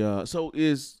is the.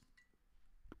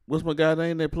 What's my guy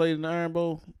name that played in the Iron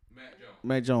Bowl?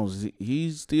 Matt Jones.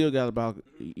 He's still got about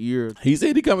a year. He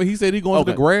said he coming. He said he going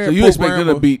to the grad. So you expect him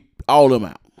to beat all them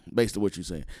out, based on what you're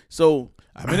saying. So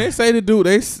I mean, they say the dude.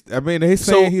 They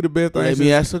saying he the best thing. Let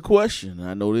me ask a question.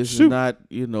 I know this is not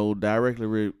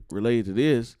directly related to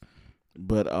this,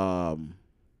 but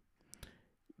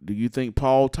do you think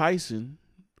Paul Tyson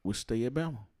would stay at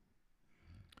Bama?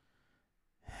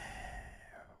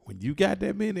 When you got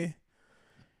that many,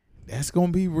 that's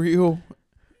gonna be real.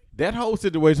 That whole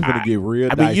situation gonna get real.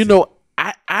 I mean,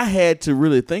 I had to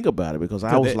really think about it, because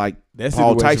I was like,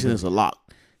 Paul Tyson is a lock.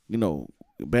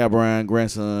 Bear Bryant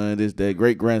grandson, this that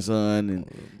great grandson,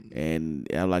 and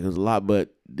I'm like, it's a lot. But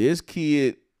this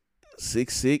kid,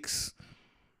 6'6",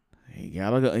 he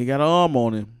got an arm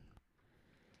on him.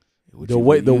 The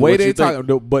way they talk,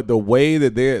 but the way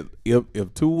that they're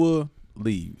if Tua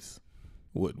leaves,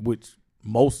 which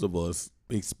most of us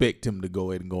expect him to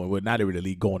go ahead and go, well, not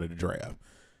really going to the draft.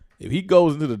 If he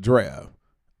goes into the draft,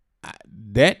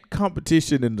 that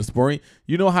competition in the spring,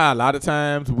 you know how a lot of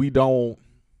times we don't,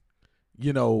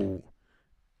 how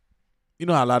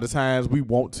a lot of times we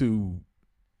want to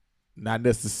not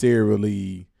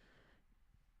necessarily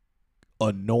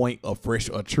anoint a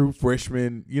true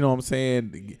freshman, you know what I'm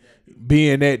saying,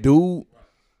 being that dude.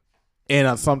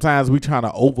 And sometimes we trying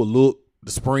to overlook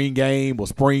the spring game or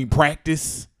spring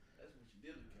practice.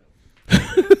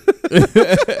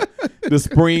 The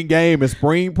spring game and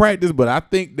spring practice. But I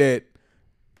think that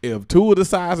if Tua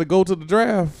decides to go to the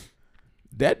draft,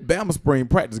 that Bama spring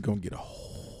practice is going to get a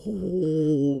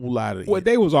whole lot of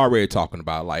they was already talking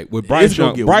about, like, with Bryce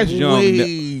Young. Bryce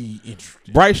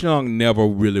Young never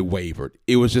really wavered.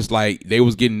 It was just like they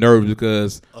was getting nervous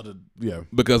because of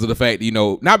the fact,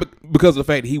 not because of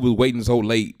the fact that he was waiting so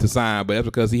late to sign, but that's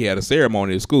because he had a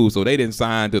ceremony at school, so they didn't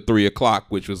sign till 3:00,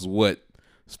 which was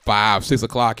 5-6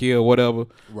 o'clock here or whatever.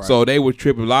 Right. So they were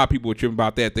tripping. A lot of people were tripping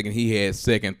about that, thinking he had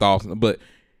second thoughts, but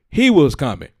he was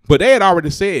coming. But they had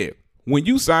already said when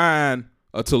you sign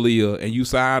a Talia and you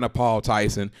sign a Paul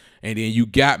Tyson and then you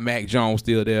got Mac Jones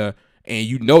still there and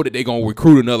you know that they're going to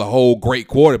recruit another whole great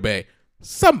quarterback,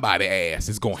 somebody ass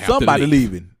is going to have somebody to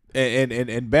leave. leaving.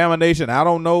 And Bama Nation, I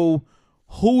don't know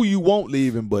who you want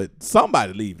leaving, but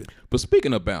somebody leaving. But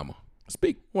speaking of Bama,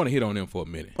 want to hit on them for a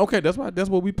minute. Okay, that's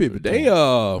what we pivot. They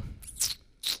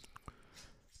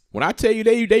when I tell you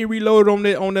they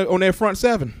reloaded on their front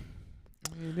seven.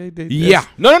 Yeah.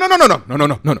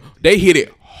 No. They hit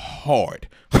it hard.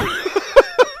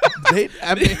 they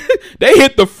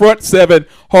hit the front seven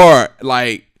hard.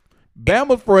 Like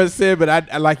Bama front seven.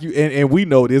 I like you, and we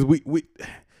know this. We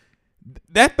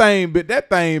that thing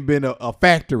been a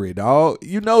factory, dog.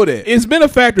 You know that it's been a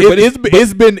factory, but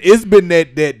it's been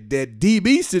that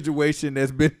DB situation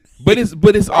that's been. But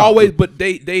it's always. But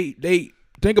they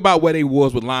think about where they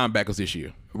was with linebackers this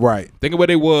year. Right. Think of where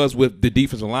they was with the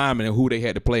defensive linemen and who they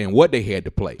had to play and what they had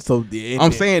to play. So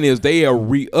I'm saying is they are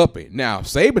re-upping. Now,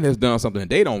 Saban has done something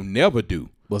they don't never do.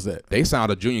 What's that? They signed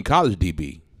a junior college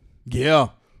DB. Yeah.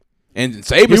 And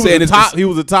Saban said he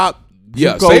was a top.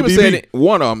 Yeah, Saban DB. Said it,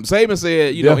 one of them. Saban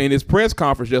said, you know, in his press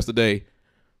conference yesterday,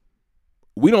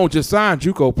 we don't just sign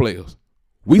JUCO players.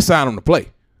 We sign them to play.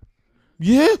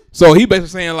 Yeah. So he basically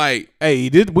saying like, hey,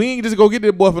 we ain't just go get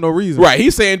this boy for no reason. Right.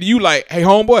 He's saying to you like, hey,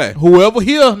 homeboy, whoever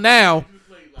here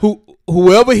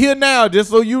now,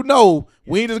 just so you know,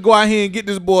 we ain't just go out here and get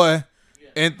this boy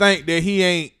and think that he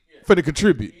ain't finna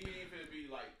contribute.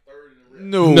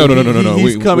 No.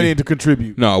 He's coming in to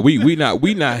contribute. No, we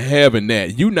not having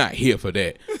that. You not here for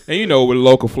that. And you know, with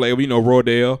local flavor, you know,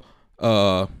 Rodell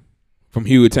from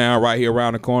Hewitttown right here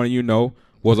around the corner, you know,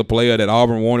 was a player that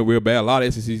Auburn wanted real bad. A lot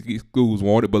of SEC schools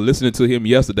wanted, but listening to him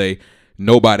yesterday,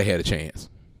 nobody had a chance.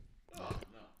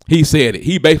 He said it.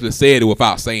 He basically said it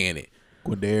without saying it.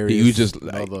 Quindarius, he was just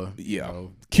like,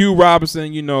 Q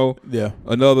Robinson, you know,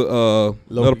 another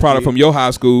product from your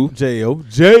high school.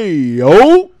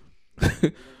 J.O.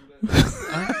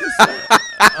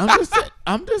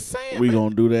 I'm just saying. We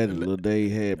gonna do that. Little Day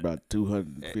had about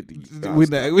 250.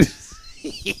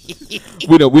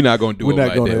 We're not gonna do it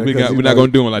like that. We're not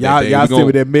gonna do it like that. Y'all sent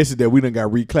me that message that we done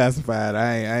got reclassified.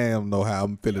 I don't know how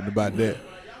I'm feeling about that.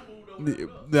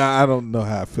 Nah, I don't know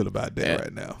how I feel about that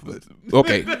right now. But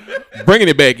okay, bringing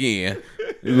it back in.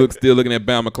 Still looking at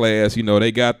Bama class. You know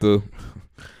they got the.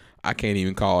 I can't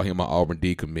even call him an Auburn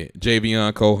decommit.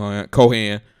 Javion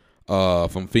Cohan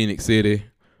from Phoenix City.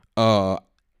 I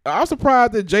was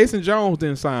surprised that Jason Jones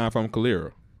didn't sign from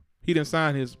Calera. He didn't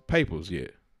sign his papers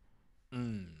yet.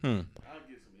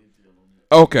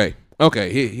 Okay.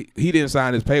 He didn't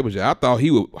sign his papers yet. I thought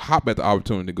he would hop at the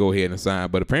opportunity to go ahead and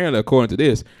sign, but apparently, according to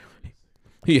this,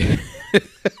 give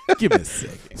me a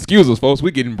second. Excuse us, folks.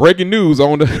 We're getting breaking news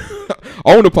on the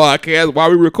on the podcast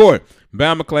while we record.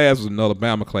 Bama class was another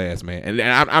Bama class, man, and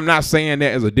I'm not saying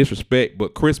that as a disrespect,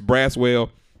 but Chris Braswell,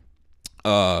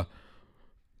 a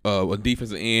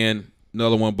defensive end,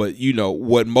 another one. But you know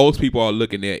what most people are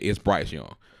looking at is Bryce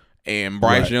Young. And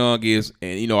Bryce Young is,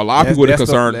 and you know, a lot of people are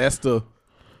concerned. That's the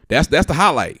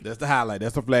highlight. That's the highlight.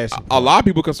 That's the flash. A lot of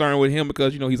people concerned with him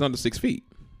because you know he's under 6 feet.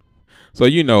 So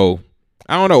you know,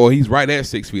 I don't know. Well, he's right at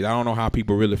 6 feet. I don't know how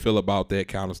people really feel about that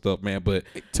kind of stuff, man. But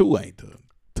 2 ain't the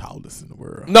tallest in the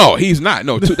world. No, he's not.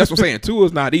 No, 2, that's what I'm saying. 2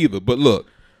 is not either. But look,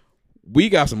 we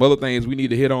got some other things we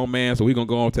need to hit on, man. So we're gonna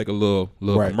go and take a little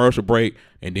commercial break,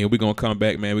 and then we're gonna come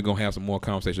back, man. We're gonna have some more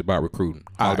conversation about recruiting.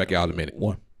 I'll back y'all in a minute.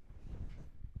 One.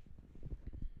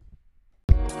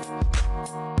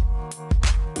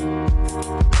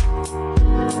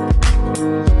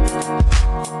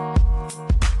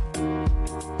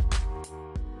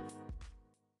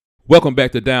 Welcome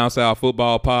back to Down South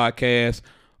Football Podcast,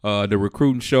 the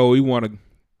recruiting show. We want to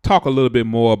talk a little bit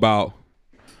more about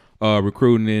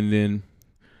recruiting and then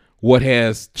what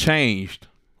has changed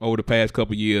over the past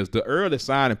couple of years. The early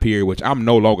signing period, which I'm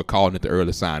no longer calling it the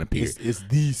early signing period. It's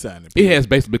the signing period. It has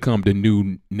basically become the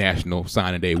new national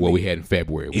signing day we had in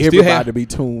February. Everybody to be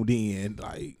tuned in.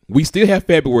 Like we still have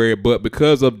February, but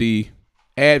because of the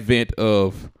advent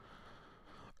of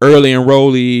early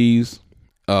enrollees,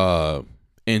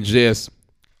 and just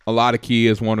a lot of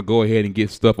kids want to go ahead and get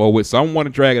stuff over with. Some want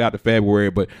to drag it out to February,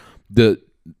 but the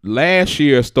last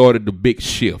year started the big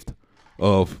shift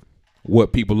of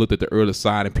what people looked at the early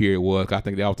signing period was. I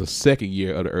think that was the second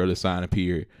year of the early signing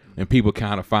period, and people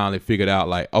kind of finally figured out,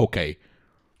 like, okay,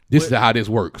 this is how this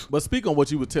works. But speak on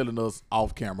what you were telling us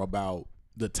off camera about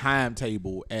the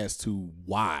timetable as to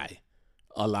why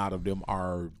a lot of them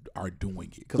are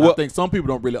doing it. Because I think some people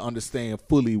don't really understand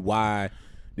fully why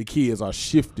the kids are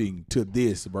shifting to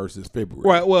this versus February.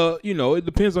 Right. Well, you know, it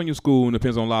depends on your school and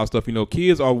depends on a lot of stuff. You know,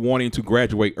 kids are wanting to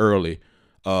graduate early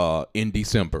in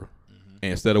December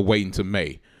instead of waiting to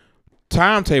May.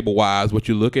 Timetable wise, what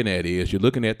you're looking at is you're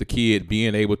looking at the kid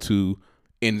being able to,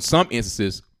 in some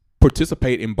instances,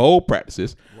 participate in bowl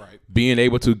practices, Right. being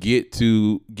able to get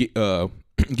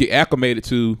acclimated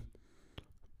to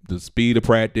the speed of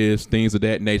practice, things of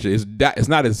that nature. It's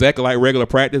not exactly like regular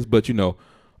practice, but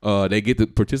they get to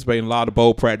participate in a lot of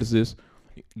bowl practices,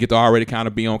 get to already kind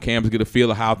of be on campus, get a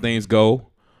feel of how things go,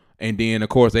 and then of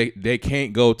course they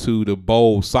can't go to the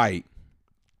bowl site.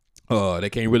 They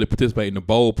can't really participate in the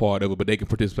bowl part of it, but they can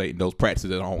participate in those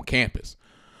practices that are on campus.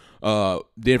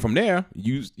 Then from there,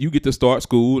 you get to start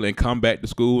school and come back to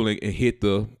school and hit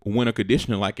the winter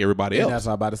conditioning like everybody And else. that's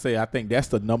what I'm about to say. I think that's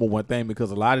the number one thing,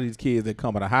 because a lot of these kids that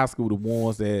come out of high school, the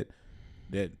ones that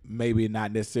maybe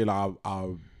not necessarily are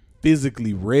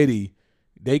physically ready,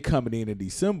 they coming in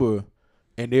December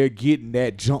and they're getting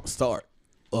that jump start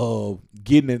of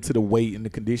getting into the weight and the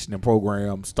conditioning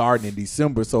program starting in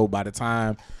December. So by the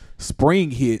time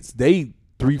spring hits, they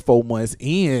 3-4 months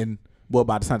in. Well,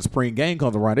 by the time the spring game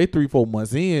comes around, they 3-4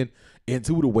 months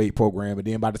into the weight program, and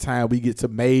then by the time we get to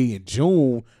May and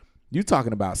June, you're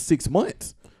talking about 6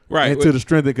 months into the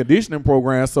strength and conditioning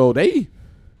program. So they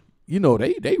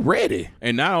ready.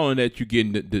 And not only that, you're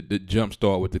getting the jump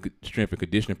start with the strength and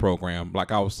conditioning program.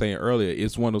 Like I was saying earlier,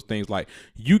 it's one of those things like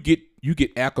you get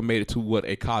acclimated to what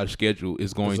a college schedule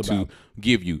is going to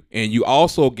give you, and you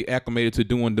also get acclimated to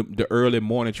doing the early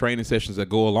morning training sessions that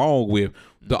go along with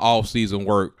the off season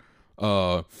work.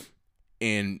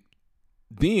 And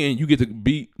then you get to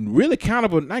be really kind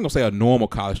of I ain't gonna say a normal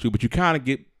college student, but you kind of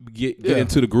get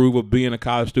into the groove of being a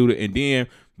college student. And then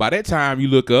by that time you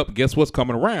look up, guess what's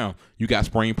coming around? You got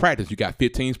spring practice. You got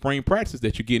 15 spring practices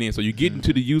that you get in. So you get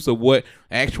into the use of what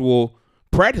actual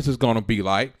practice is going to be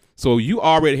like. So you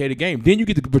already had a game. Then you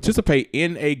get to participate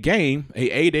in a game, a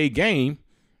 8-day game.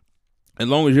 As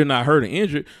long as you're not hurt or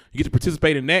injured, you get to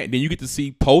participate in that. And then you get to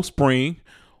see post-spring,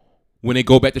 when they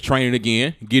go back to training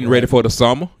again, getting ready for the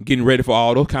summer, getting ready for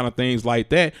all those kind of things like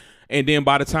that. And then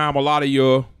by the time a lot of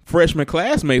your freshman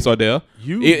classmates are there,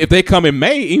 if they come in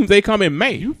May, even if they come in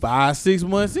May, You 5-6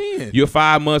 months in. you're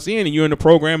 5 months in and you're in the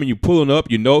program and you're pulling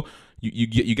up, you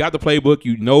got the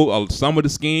playbook, some of the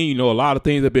scheme, a lot of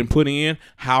things have been put in,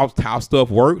 how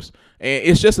stuff works. And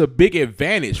it's just a big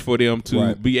advantage for them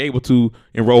to be able to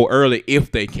enroll early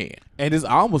if they can. And it's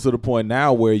almost to the point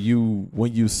now where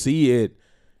when you see it,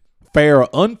 fair or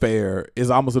unfair, is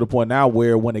almost to the point now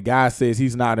where when a guy says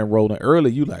he's not enrolling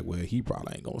early, you like, well, he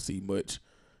probably ain't gonna see much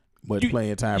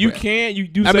playing time.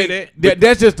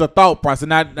 That's just the thought process.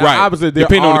 Now obviously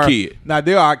depending on the kid. Now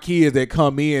there are kids that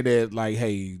come in that like,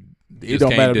 hey, it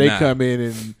don't matter if they come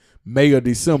in May or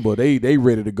December, they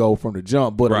ready to go from the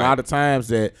jump. But a lot of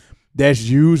times that's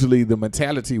usually the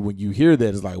mentality when you hear that.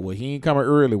 It's like, well, he ain't coming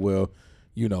early. Well,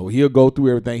 he'll go through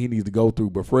everything he needs to go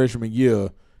through, but freshman year,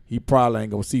 he probably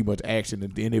ain't going to see much action,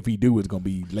 and then if he do, it's going to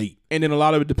be late. And then a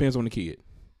lot of it depends on the kid.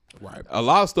 Right. A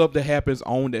lot of stuff that happens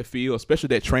on that field, especially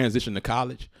that transition to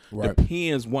college,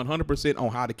 depends 100% on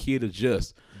how the kid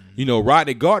adjusts.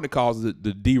 Rodney Gardner calls it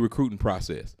the D-recruiting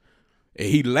process. And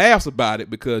he laughs about it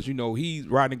because,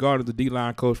 Rodney Gardner's the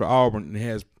D-line coach for Auburn and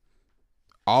has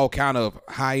all kind of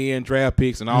high-end draft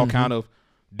picks and all kind of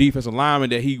defensive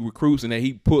linemen that he recruits and that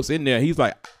he puts in there. He's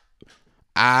like,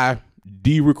 I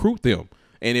de-recruit them.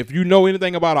 And if you know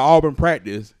anything about an Auburn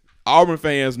practice, Auburn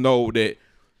fans know that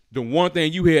the one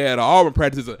thing you hear at an Auburn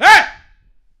practice is, hey,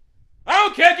 I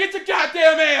don't care, get your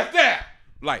goddamn ass there.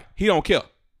 Like, he don't care.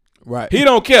 Right. He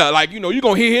don't care. Like, you're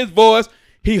going to hear his voice.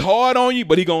 He hard on you,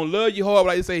 but he going to love you hard.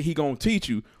 Like they say, he going to teach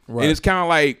you. Right. And it's kind of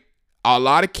like a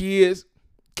lot of kids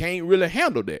can't really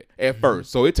handle that at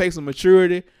first. So it takes a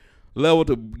maturity level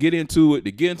to get into it,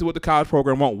 to get into what the college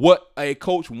program wants, what a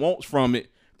coach wants from it.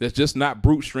 That's just not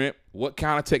brute strength. What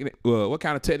kind of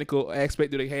technical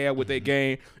aspect do they have with their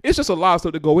game? It's just a lot of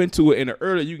stuff to go into it, and the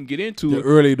earlier you can get into it, the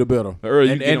earlier the better. The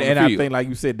earlier you get on the field. I think, like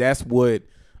you said, that's what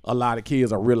a lot of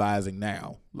kids are realizing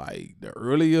now. Like, the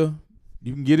earlier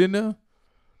you can get in there,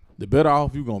 the better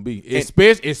off you're gonna be.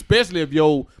 Especially if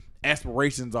your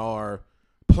aspirations are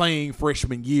playing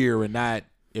freshman year and not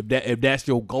if that's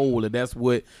your goal and that's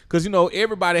what, because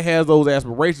everybody has those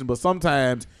aspirations, but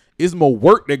sometimes it's more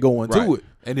work that go into it.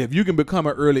 And if you can become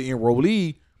an early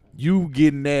enrollee, you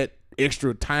getting that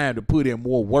extra time to put in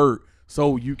more work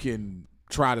so you can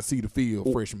try to see the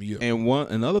field freshman year. And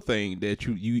another thing that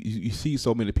you see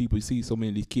so many people, you see so many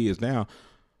of these kids now,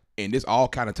 and this all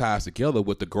kind of ties together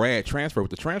with the grad transfer,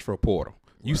 with the transfer portal.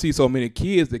 You see so many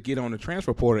kids that get on the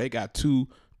transfer portal, they got two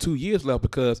years left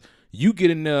because you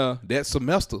get in that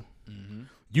semester.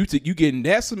 You get in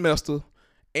that semester,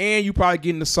 and you probably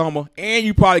getting the summer, and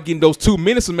you probably getting those 2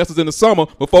 mini semesters in the summer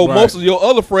before Right. most of your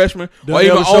other freshmen Done are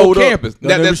even never on showed up. campus. Done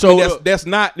never That's showed up. that's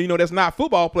not that's not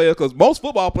football players, because most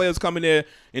football players come in there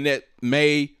in that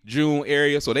May, June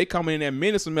area, so they come in that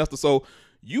mini semester. So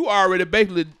you already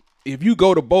basically, if you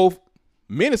go to both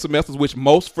mini semesters, which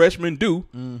most freshmen do,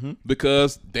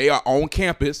 because they are on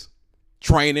campus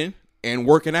training and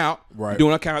working out, Right.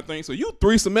 doing that kind of thing. So you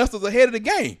 3 semesters ahead of the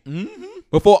game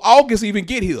before August even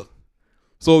get here.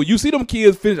 So you see them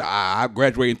kids finish. I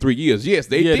graduated in 3 years. Yes,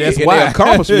 they Yeah, did. that's and why. their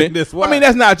accomplishment. That's why. I mean,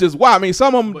 that's not just why. I mean,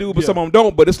 some of them do, but yeah. some of them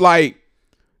don't. But it's like,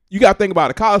 you got to think about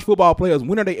it. College football players,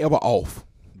 when are they ever off?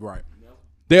 Right.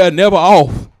 They're never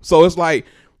off. So it's like,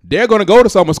 they're going to go to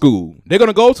summer school. They're going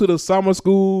to go to the summer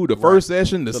school, the first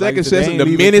session, the So like second you said, they session, ain't the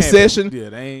leaving mini campus. session. Yeah,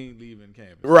 they ain't leaving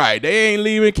campus. Right. They ain't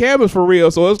leaving campus for real.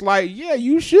 So it's like, yeah,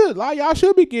 you should. Like, y'all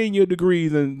should be getting your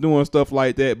degrees and doing stuff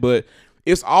like that. But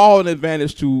it's all an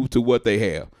advantage to what they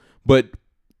have. But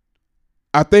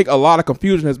I think a lot of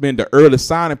confusion has been the early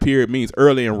signing period means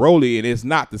early enrollee, and it's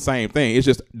not the same thing. It's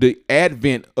just the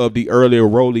advent of the early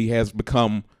enrollee has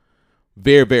become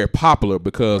very, very popular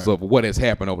because of what has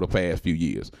happened over the past few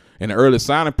years. And the early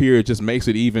signing period just makes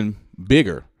it even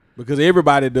bigger. Because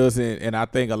everybody doesn't, and I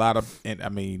think a lot of, and I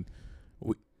mean,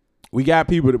 we got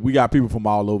people from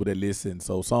all over that listen.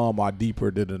 So some are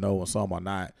deeper than the know, and some are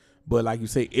not. But like you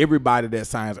say, everybody that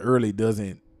signs early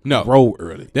doesn't enroll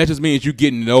early. That just means you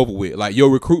getting it over with. Like,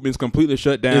 your recruitment's completely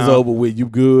shut down. It's over with. You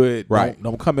good. Right.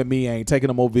 Don't come at me. I ain't taking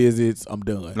no more visits. I'm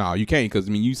done. No, you can't, because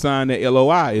I mean, you sign that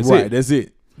LOI. It's right. it. That's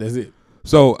it. That's it.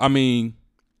 So I mean,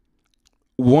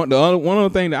 one other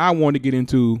thing that I wanted to get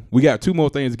into, we got 2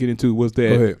 more things to get into, was Go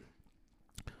that ahead.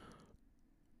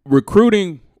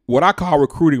 recruiting, what I call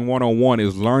recruiting 101,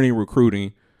 is learning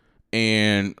recruiting,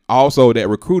 and also that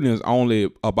recruiting is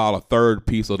only about a third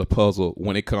piece of the puzzle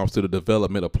when it comes to the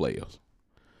development of players.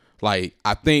 Like,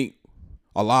 I think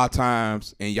a lot of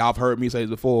times, and y'all have heard me say this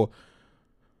before,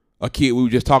 a kid we were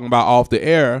just talking about off the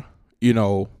air,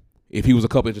 if he was a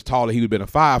couple inches taller, he would have been a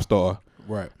 5-star.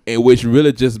 Right. And which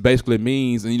really just basically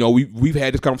means, and we've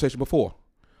had this conversation before.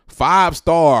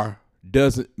 5-star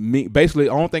doesn't mean, basically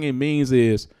the only thing it means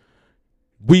is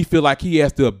we feel like he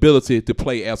has the ability to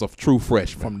play as a true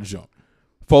freshman. From the jump.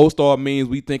 4-star means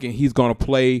we thinking he's gonna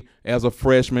play as a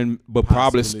freshman, but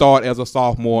probably Possibly. start as a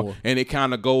sophomore, More. and it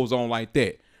kind of goes on like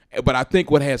that. But I think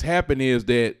what has happened is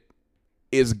that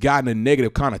it's gotten a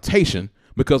negative connotation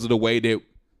because of the way that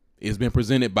it's been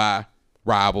presented by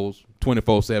rivals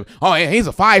 24/7. Oh, yeah, he's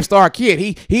a 5-star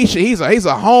kid. He's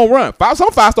a home run.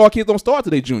 Some 5-star kids don't start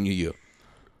till their junior year.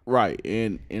 Right,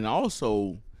 and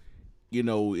also,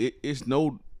 it's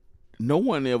no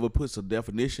one ever puts a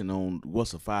definition on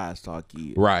what's a 5-star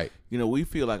kid. Right. We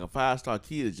feel like a 5-star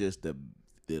kid is just the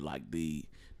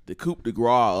coup de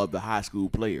grace of the high school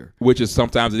player. Which is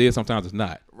sometimes it is, sometimes it's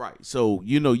not. Right. So,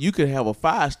 you could have a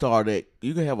 5-star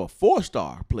you could have a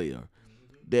 4-star player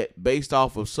that, based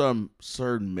off of some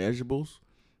certain measurables,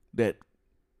 that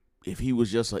if he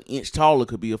was just an inch taller,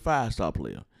 could be a 5-star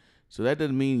player. So that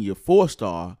doesn't mean your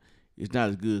 4-star is not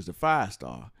as good as the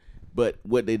 5-star. But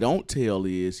what they don't tell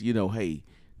is, hey,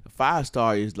 a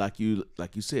 5-star is like you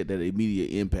said, that immediate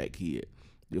impact kid.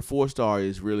 Your 4-star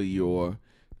is really your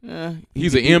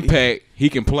He's an impact. He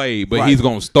can play, but Right. he's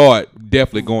going to start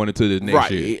definitely going into the next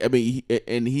right. year. I mean,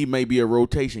 he may be a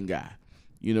rotation guy.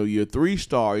 Your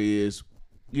 3-star is,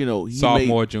 he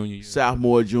Sophomore, may, junior year.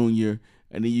 sophomore, junior,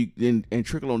 and then and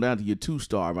trickle on down to your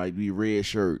 2-star. Might be red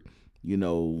shirt.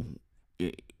 1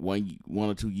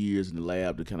 or 2 years in the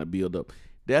lab to kind of build up.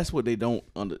 That's what they don't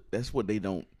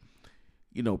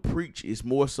preach. It's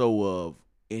more so of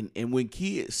and when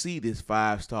kids see this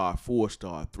 5-star,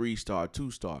 4-star, 3-star,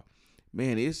 2-star,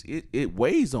 man, it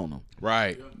weighs on them.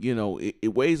 Right.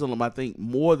 It weighs on them. I think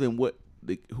more than what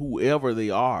whoever they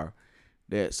are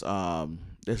that's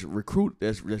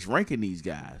ranking these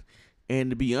guys. And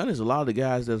to be honest, a lot of the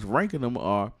guys that's ranking them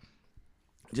are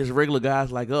just regular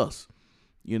guys like us.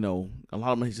 A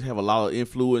lot of them just have a lot of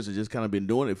influence and just kind of been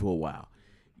doing it for a while.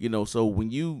 So when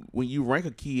you rank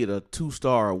a kid a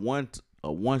 2-star, a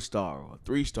 1-star, or a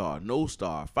 3-star, no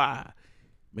star, 5,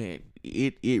 man,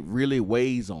 it really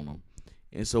weighs on them.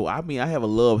 And so I have a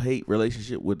love-hate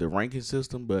relationship with the ranking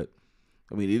system, but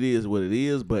it is what it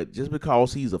is. But just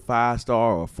because he's a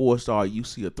 5-star or a 4-star, you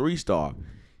see a 3-star,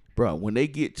 bro, when they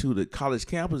get to the college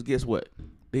campus, guess what?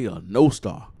 They are no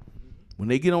star. When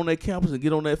they get on that campus and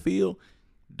get on that field,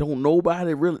 don't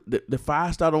nobody really the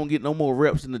 5-star don't get no more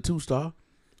reps than the 2-star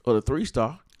or the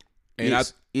 3-star. And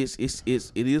it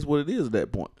is what it is at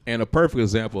that point. And a perfect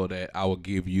example of that I will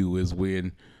give you is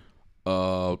when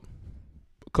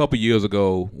couple years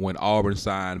ago when Auburn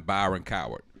signed Byron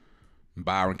Coward.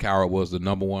 Byron Coward was the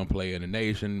number 1 player in the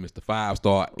nation, Mr.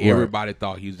 5-star. Everybody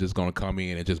thought he was just going to come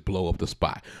in and just blow up the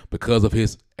spot because of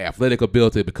his athletic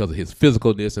ability, because of his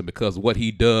physicalness, and because of what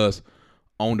he does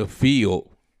on the field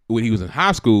when he was in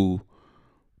high school.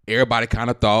 Everybody kind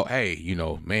of thought, hey,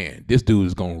 man, this dude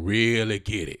is going to really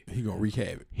get it. He going to wreak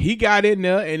havoc. He got in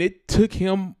there, and it took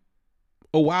him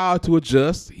a while to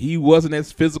adjust. He wasn't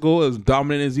as physical, as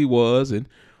dominant as he was, and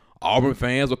Auburn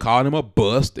fans were calling him a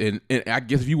bust. And I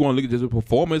guess if you want to look at his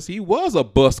performance, he was a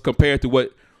bust compared to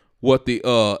what the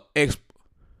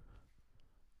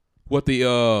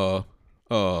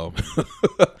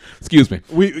excuse me.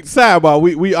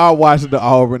 We are watching the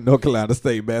Auburn North Carolina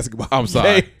State basketball. I'm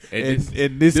sorry.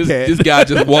 And this guy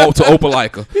just walked to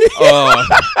Opelika.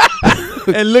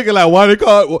 And looking like, why you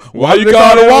call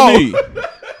it me?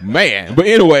 Man. But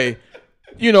anyway,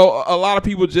 a lot of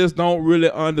people just don't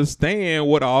really understand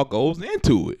what all goes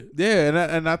into it. Yeah,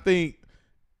 and I think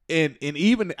and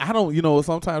even I don't,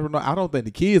 sometimes I don't think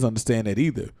the kids understand that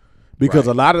either. Because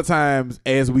a lot of times,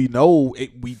 as we know,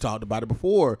 we talked about it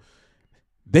before,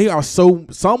 some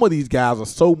of these guys are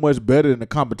so much better than the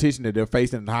competition that they're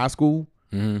facing in high school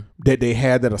that they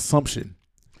had that assumption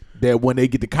that when they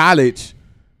get to college,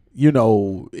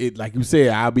 like you said,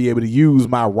 I'll be able to use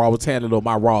my raw talent or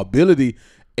my raw ability.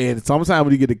 And sometimes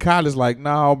when you get to college, like,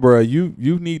 nah, bro, you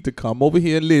need to come over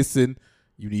here and listen.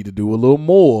 You need to do a little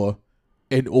more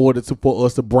in order for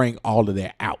us to bring all of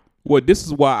that out. Well, this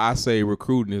is why I say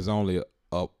recruiting is only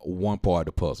one part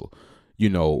of the puzzle.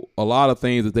 A lot of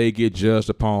things that they get judged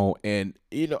upon, and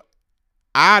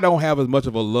I don't have as much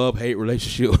of a love-hate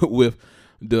relationship with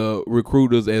the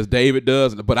recruiters as David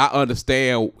does, but I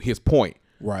understand his point.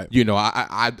 Right.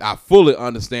 I fully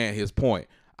understand his point.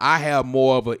 I have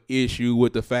more of an issue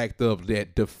with the fact of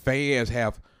that the fans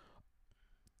have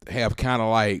kind of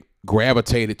like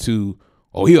gravitated to,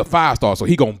 oh, he a 5-star, so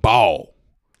he gonna ball.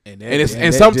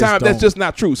 And sometimes that's just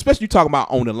not true, especially you talking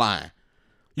about on the line.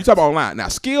 You talk about online. Now,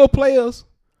 skilled players,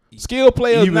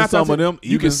 even not some of them,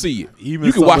 you can see it. Even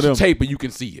you can some watch of them. the tape and you can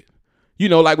see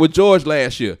it. Like with George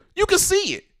last year, you can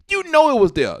see it. You know it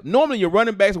was there. Normally, your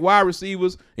running backs, wide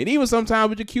receivers, and even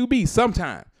sometimes with your QB,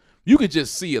 sometimes you could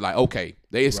just see it. Like, okay,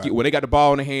 when they got the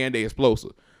ball in the hand, they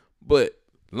explosive. But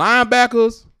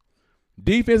linebackers,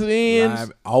 defensive ends,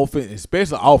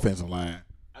 especially offensive line.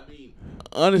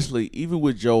 Honestly, even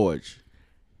with George,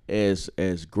 as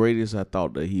great as I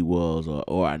thought that he was,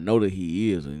 or I know that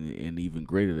he is, and even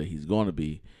greater that he's going to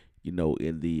be, in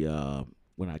the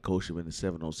when I coached him in the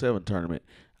 7-on-7 tournament,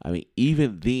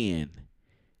 even then,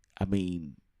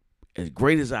 as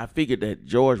great as I figured that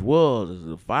George was as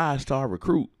a 5-star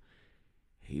recruit,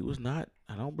 he was not.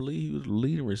 I don't believe he was the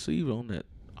leading receiver on that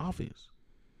offense.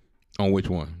 On which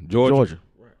one? Georgia.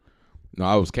 Right. No,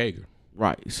 I was Kager.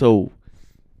 Right. So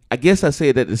I guess I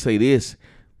said that to say this.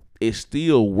 It's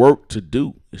still work to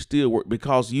do. It's still work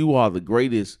because you are the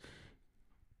greatest.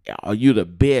 Are you the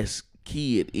best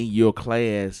kid in your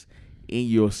class, in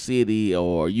your city,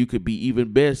 or you could be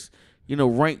even best,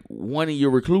 ranked 1 in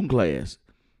your recruiting class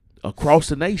across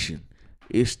the nation.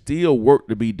 It's still work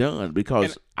to be done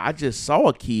because I just saw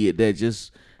a kid that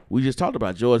we just talked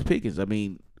about George Pickens. I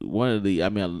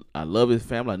love his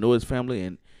family. I know his family,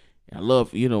 and I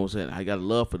love, I got a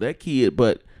love for that kid,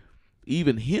 but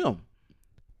even him,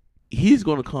 he's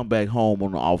going to come back home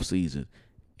on the off season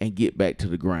and get back to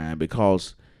the grind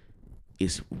because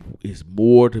it's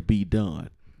more to be done.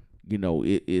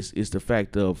 It's the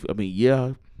fact of,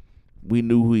 we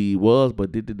knew who he was,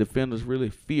 but did the defenders really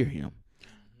fear him?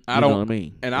 Know what I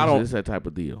mean? And it's that type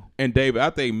of deal. And David, I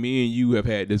think me and you have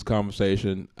had this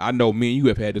conversation. I know me and you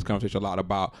have had this conversation a lot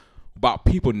about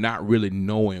people not really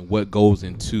knowing what goes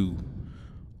into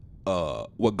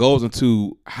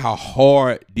how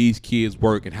hard these kids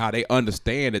work and how they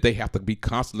understand that they have to be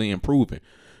constantly improving.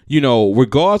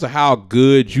 Regardless of how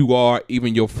good you are,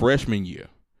 even your freshman year.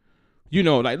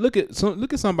 Like look at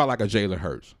somebody like a Jalen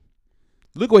Hurts.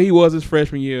 Look what he was his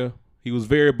freshman year. He was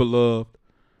very beloved.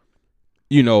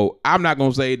 I'm not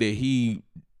gonna say that he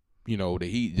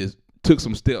just took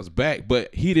some steps back,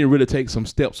 but he didn't really take some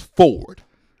steps forward.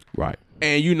 Right.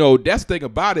 And that's the thing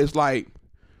about it. It's like,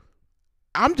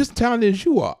 I'm just telling you as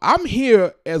you are. I'm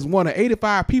here as one of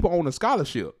 85 people on a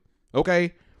scholarship.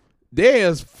 Okay.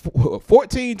 There's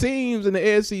 14 teams in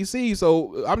the SEC,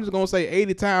 so I'm just gonna say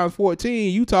 80 times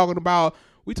 14. We talking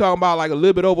about like a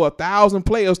little bit over 1,000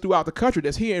 players throughout the country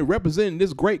that's here and representing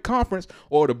this great conference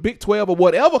or the Big 12 or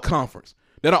whatever conference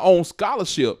that are on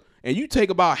scholarship. And you take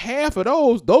about half of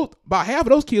those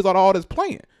kids are all that's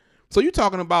playing. So you're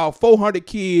talking about 400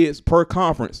 kids per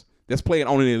conference that's playing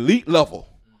on an elite level.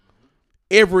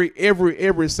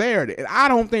 every Saturday. And I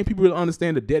don't think people really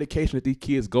understand the dedication that these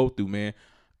kids go through, man.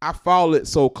 I follow it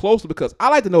so closely because I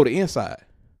like to know the inside.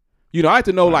 You know, I like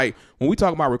to know, like, when we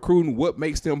talk about recruiting, what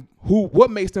makes them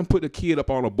put the kid up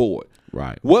on a board?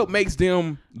 Right. What makes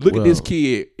them look at this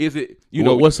kid? Is it, you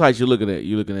know, what sites you looking at?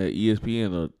 You looking at ESPN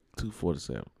or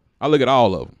 247? I look at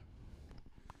all of them.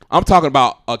 I'm talking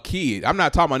about a kid. I'm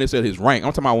not talking about necessarily his rank.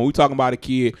 I'm talking about when we talking about a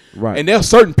kid. Right. And there's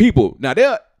certain people. Now,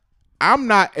 I'm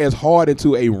not as hard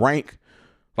into a rank.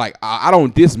 Like, I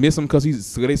don't dismiss him because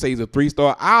they say he's a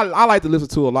 3-star. I like to listen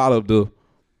to a lot of the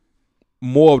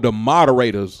more of the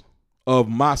moderators of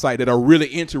my site that are really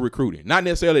into recruiting. Not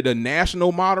necessarily the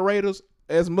national moderators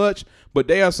as much, but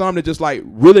there are some that just like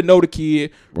really know the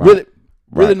kid,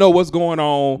 really know what's going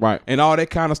on, and all that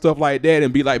kind of stuff like that,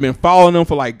 and been following them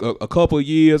for like a couple of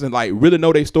years, and like really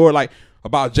know their story, like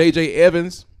about J.J.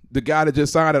 Evans, the guy that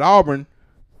just signed at Auburn.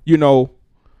 You know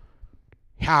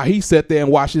how he sat there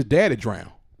and watched his daddy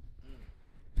drown.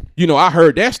 You know, I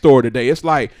heard that story today. It's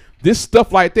like this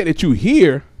stuff like that you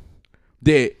hear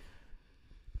that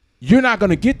you're not going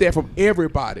to get that from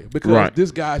everybody because this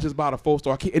guy's just about a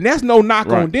 4-star kid. And that's no knock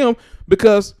on them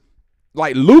because,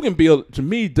 like, Luganbill, to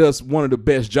me, does one of the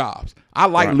best jobs. I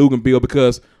like Luganbill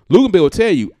because Luganbill will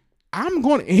tell you,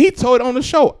 and he told it on the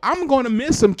show, I'm going to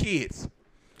miss some kids.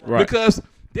 Because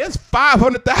there's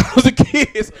 500,000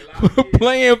 kids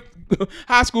playing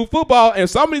high school football, and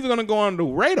some of these are going to go on the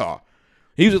radar.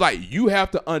 He was just like, you have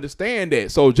to understand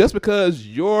that. So just because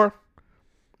your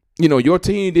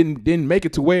team didn't make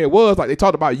it to where it was, like they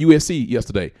talked about USC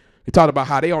yesterday. They talked about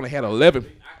how they only had 11,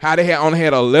 only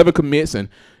had 11 commits, and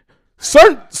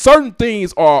certain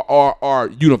things are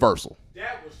universal.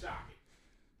 That was shocking.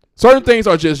 Certain things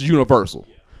are just universal.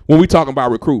 When we talking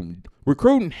about recruiting,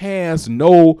 recruiting has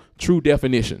no true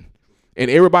definition,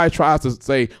 and everybody tries to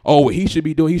say, "Oh, he should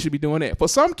be doing that." For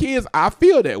some kids, I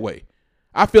feel that way.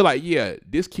 I feel like, yeah,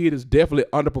 this kid is definitely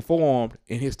underperformed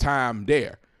in his time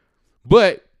there,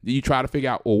 but you try to figure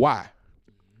out, well, why?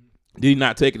 Did he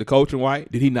not take the coaching right?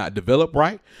 Did he not develop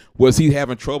right? Was he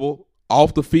having trouble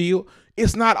off the field?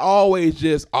 It's not always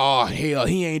just, oh, hell,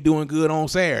 he ain't doing good on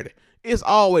Saturday. It's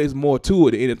always more to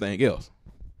it than anything else.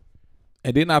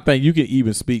 And then I think you can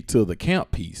even speak to the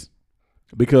camp piece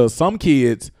because some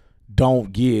kids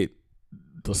don't get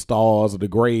the stars or the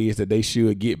grades that they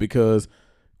should get because,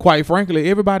 quite frankly,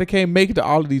 everybody can't make it to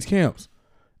all of these camps.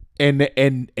 And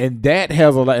that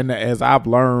has a lot, and as I've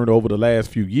learned over the last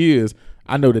few years,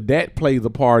 I know that plays a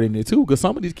part in it too. Because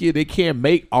some of these kids, they can't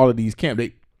make all of these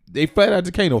camps. They flat out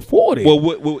just can't afford it.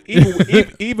 Well,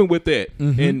 even with that,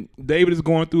 and David is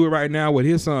going through it right now with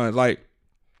his son. Like,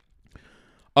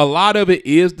 a lot of it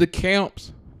is the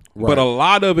camps, but a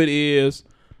lot of it is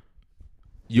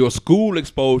your school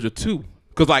exposure too.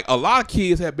 Because like a lot of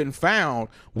kids have been found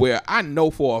where I know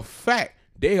for a fact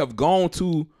they have gone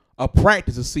to a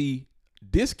practice to see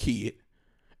this kid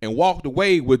and walked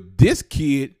away with this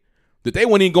kid that they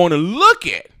weren't even going to look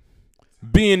at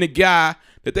being the guy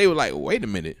that they were like, wait a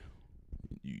minute,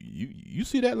 you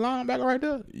see that linebacker right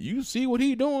there? You see what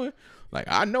he doing? Like,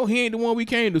 I know he ain't the one we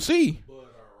came to see.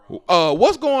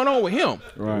 What's going on with him?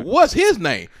 What's his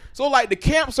name? So like the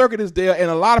camp circuit is there,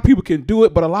 and a lot of people can do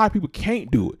it, but a lot of people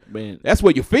can't do it. Man, that's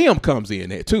where your film comes in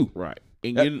there too. Right.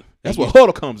 And that's where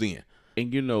Huddle comes in.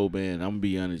 And you know, man, I'm gonna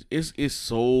be honest. It's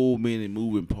so many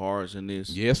moving parts in this.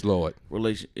 Yes, Lord.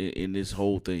 Relation in this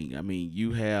whole thing. I mean, you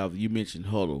mentioned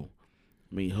Huddle.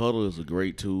 I mean, Huddle is a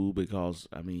great tool because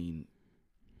I mean,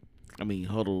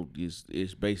 Huddle is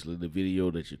basically the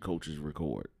video that your coaches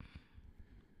record.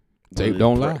 Tape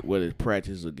don't lie. Whether it's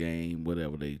practice or game,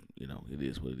 whatever it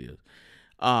is what it is.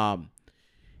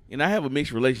 And I have a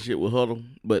mixed relationship with Huddle,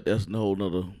 but that's a whole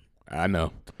nother. I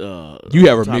know. You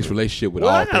have a mixed relationship with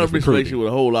all things recruiting. I have a mixed relationship with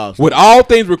a whole lot of stuff. With all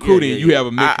things recruiting, you have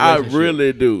a mixed relationship. I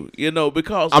really do. You know,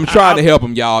 because I'm trying to help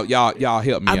him, y'all. Y'all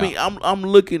help me. I mean, I'm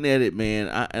looking at it, man,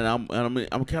 I'm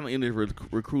kind of in this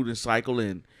recruiting cycle,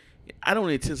 and I don't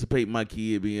anticipate my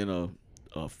kid being a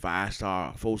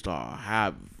 5-star, 4-star,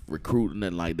 high recruit,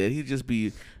 nothing like that. He'd just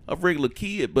be a regular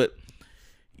kid. But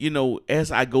you know,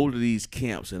 as I go to these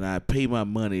camps and I pay my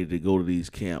money to go to these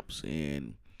camps,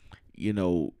 and you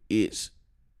know,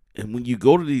 and when you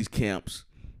go to these camps,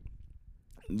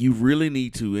 you really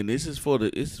need to, and this is for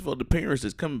the parents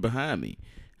that's coming behind me.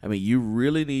 I mean, you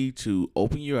really need to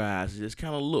open your eyes and just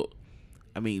kind of look.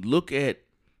 I mean, look at,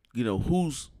 you know,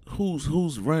 who's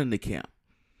running the camp.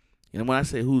 And when I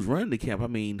say who's running the camp, I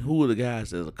mean, who are the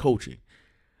guys that are coaching?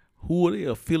 Who are they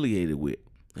affiliated with?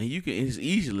 And it's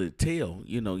easy to tell,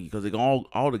 you know, because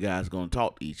all the guys are going to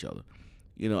talk to each other.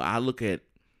 You know, I look at,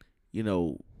 you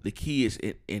know, the kids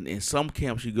in some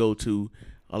camps you go to,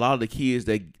 a lot of the kids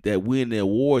that win the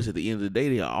awards at the end of the day,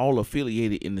 they are all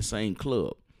affiliated in the same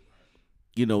club.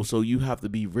 So you have to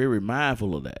be very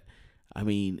mindful of that. I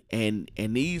mean, and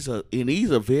these are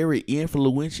very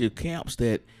influential camps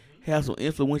that have some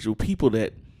influential people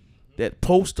that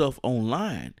post stuff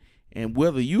online. And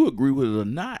whether you agree with it or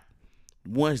not,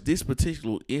 once this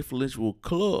particular influential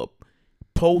club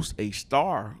posts a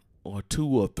star or 2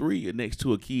 or 3 next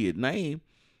to a kid's name,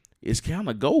 it's kind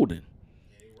of golden.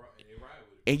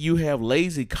 And you have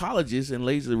lazy colleges and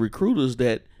lazy recruiters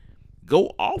that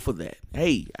go off of that.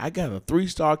 Hey, I got a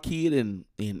 3-star kid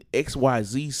in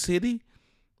XYZ city.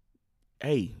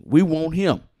 Hey, we want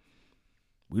him.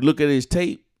 We look at his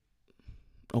tape.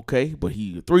 Okay, but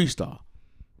he's a 3-star.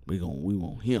 We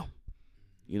want him.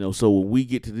 So when we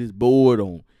get to this board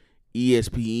on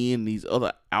ESPN, these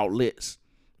other outlets,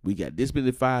 we got this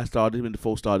many 5-star, this many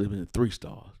 4-star, this many 3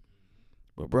 stars.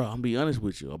 But bro, I'm gonna be honest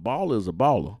with you. A baller is a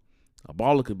baller. A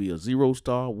baller could be a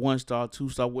 0-star, 1-star,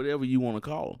 2-star, whatever you want to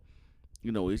call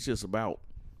him. It's just about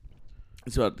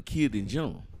the kid in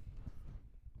general.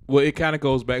 Well, it kind of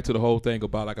goes back to the whole thing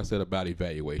about, like I said, about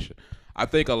evaluation. I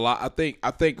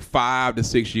think 5 to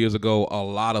 6 years ago, a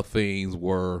lot of things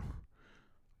were,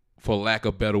 for lack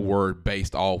of a better word,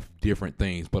 based off different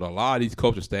things. But a lot of these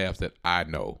coaching staffs that I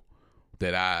know,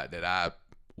 that I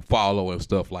follow and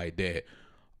stuff like that,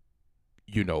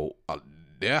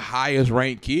 their highest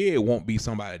ranked kid won't be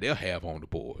somebody they'll have on the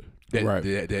board. Right.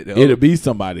 It'll be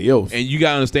somebody else. And you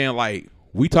gotta understand, like,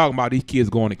 we talking about these kids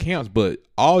going to camps, but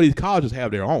all these colleges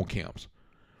have their own camps.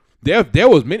 There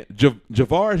was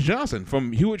Javaris Johnson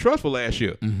from Hewitt-Trussville last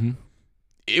year. Mm-hmm.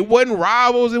 It wasn't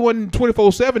Rivals. It wasn't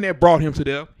 24/7 that brought him to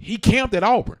there. He camped at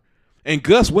Auburn, and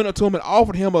Gus went up to him and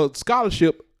offered him a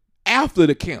scholarship after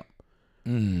the camp.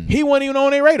 He wasn't even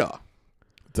on their radar.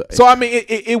 So I mean,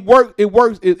 it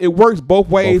works both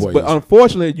ways. But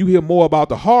unfortunately, you hear more about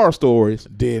the horror stories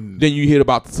than you hear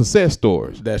about the success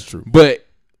stories. That's true. But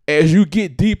as you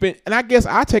get deep in, and I guess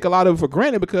I take a lot of it for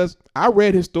granted because I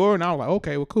read his story and I was like,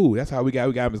 okay, well, cool. That's how we got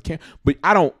him as camp. But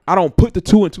I don't put the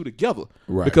 2 and 2 together,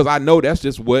 right? Because I know that's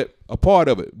just what a part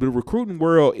of it. The recruiting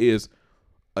world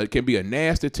can be a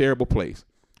nasty, terrible place.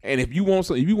 And if you want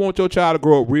your child to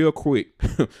grow up real quick,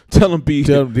 tell them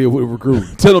deal with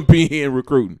recruiting. Tell them be in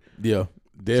recruiting. Yeah,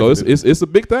 definitely. So it's a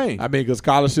big thing. I mean, because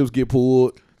scholarships get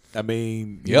pulled. I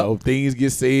mean, you know, things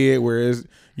get said, whereas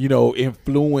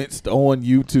influenced on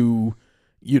you to,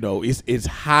 it's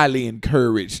highly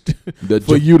encouraged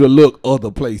for you to look other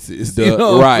places.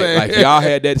 Right, like y'all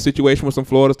had that situation with some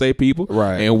Florida State people,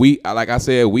 right? And we, like I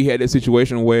said, we had that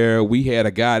situation where we had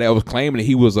a guy that was claiming that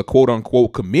he was a quote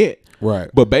unquote commit.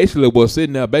 Right. But basically was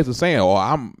sitting there basically saying,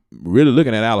 I'm really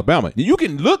looking at Alabama. You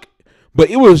can look, but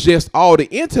it was just all the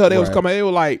intel that was coming. They were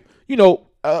like,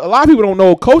 a lot of people don't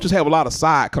know coaches have a lot of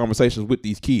side conversations with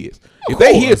these kids. If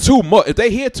they hear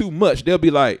too much, they'll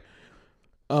be like,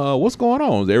 what's going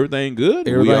on? Is everything good?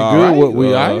 Everything good?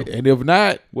 We all right? And if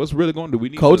not, what's really going on? Do we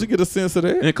need coaches get a sense of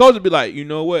that? And coaches be like, you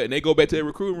know what? And they go back to their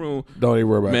recruiting room. Don't even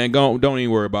worry about it. Man, don't even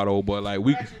worry about old boy. Like,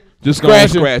 we just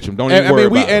scratch him. Don't even worry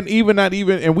about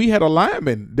it. And we had a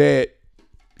lineman that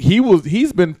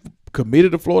he's been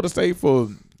committed to Florida State for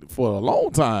a long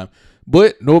time.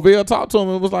 But Norvell talked to him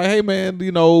and was like, hey, man,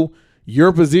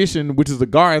 your position, which is a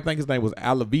guard, I think his name was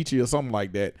Alavici or something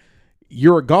like that,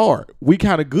 you're a guard. We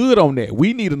kind of good on that.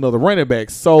 We need another running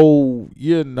back. So,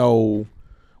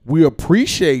 we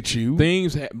appreciate you.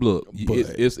 Look,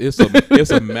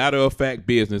 it's a matter of fact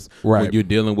business when you're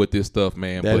dealing with this stuff,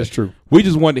 man. That is true. We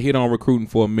just wanted to hit on recruiting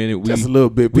for a minute. Just a little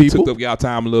bit, we people. Took up y'all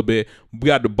time a little bit. We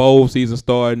got the bowl season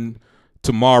starting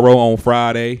tomorrow on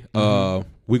Friday.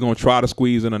 We're going to try to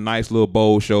squeeze in a nice little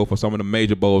bowl show for some of the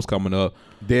major bowls coming up.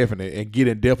 Definitely. And get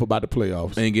in depth about the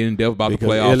playoffs.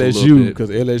 Because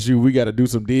LSU, we got to do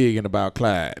some digging about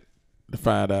Clyde to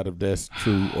find out if that's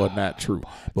true or not true.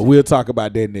 But we'll talk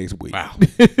about that next week. Wow.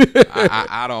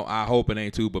 I hope it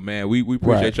ain't too, but man, we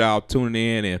appreciate y'all tuning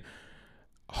in and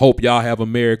hope y'all have a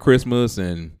Merry Christmas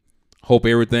and hope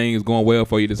everything is going well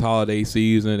for you this holiday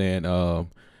season. And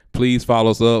please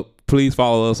follow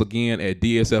us again at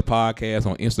DSF Podcast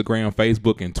on Instagram,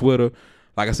 Facebook, and Twitter.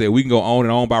 Like I said, we can go on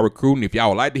and on about recruiting. If y'all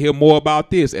would like to hear more about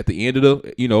this at the end of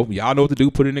the, y'all know what to do.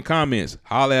 Put it in the comments.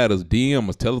 Holler at us, DM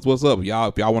us, tell us what's up. If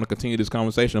y'all want to continue this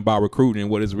conversation about recruiting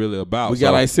and what it's really about. We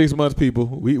got like 6 months, people.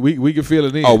 We can fill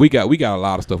it in. Oh, we got a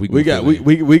lot of stuff we can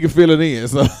fill it in.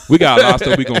 So we got a lot of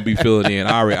stuff we gonna be filling in.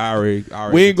 I already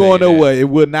we ain't going nowhere. It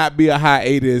will not be a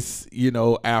hiatus,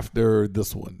 after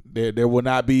this one. There will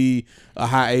not be a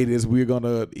hiatus. We're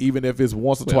gonna, even if it's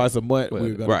once or twice a month,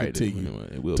 we're gonna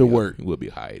continue to work. It will be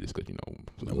a hiatus because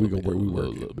we gonna work. We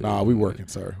working. Nah, we working,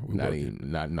 sir. No,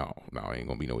 ain't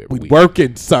gonna be no every week. We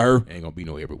working, sir. Ain't gonna be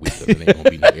no every week. It ain't gonna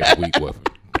be no every week.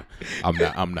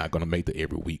 I'm not gonna make the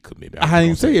every week commitment. I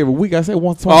didn't say every week. I said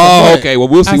once. Twice. Oh, okay. Well,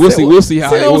 we'll see. We'll see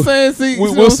how.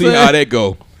 We'll see how that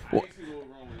go.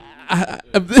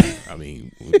 I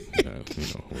mean,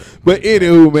 but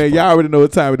anywho, man, y'all already know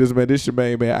what time it is, man. This your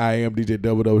main man. I am DJ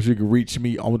Double Dose. You can reach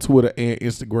me on Twitter and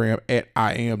Instagram at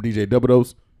I am DJ Double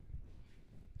Dose.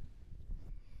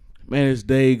 Man, it's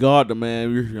Dave Gardner,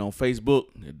 man. We're on Facebook,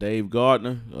 Dave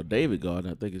Gardner, or David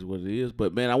Gardner, I think is what it is.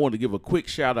 But, man, I want to give a quick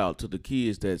shout-out to the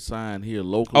kids that signed here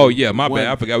locally. Oh, yeah, my bad.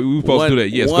 I forgot. We were supposed to do that.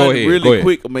 Yes, go ahead. Really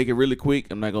quick. I'll make it really quick.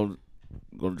 I'm not going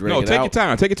to drag it out. No, take your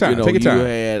time. Take your time. You take your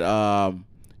time.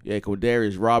 You had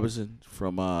Quindarius Robinson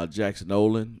from Jackson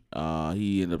Nolan.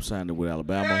 He ended up signing with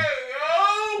Alabama.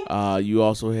 You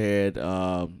also had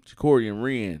Jacorian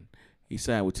Wren. He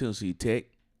signed with Tennessee Tech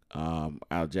out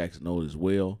of Jackson Nolan as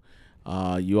well.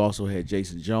 You also had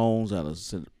Jason Jones out of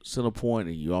Center Point,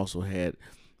 and you also had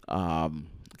I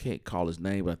can't call his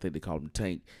name, but I think they called him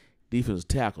Tank, defensive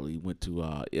tackle. He went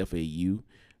to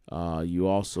FAU. You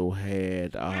also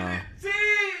had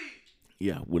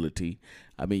Willie T.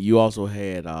 I mean, you also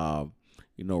had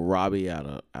Robbie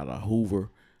out of Hoover.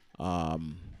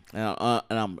 And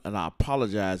I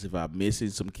apologize if I'm missing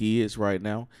some kids right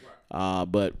now,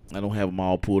 but I don't have them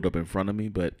all pulled up in front of me.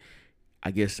 But I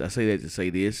guess I say that to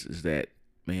say this is that,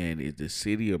 man, the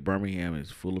city of Birmingham is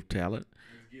full of talent,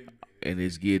 and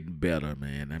it's getting better,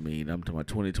 man. I mean, I'm talking about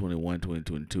 2021,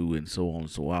 2022, and so on and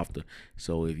so after.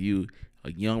 So if you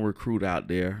a young recruit out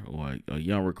there or a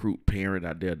young recruit parent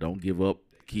out there, don't give up.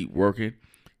 Keep working.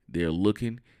 They're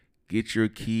looking. Get your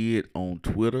kid on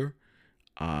Twitter.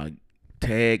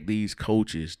 Tag these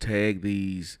coaches. Tag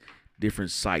these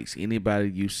different sites. Anybody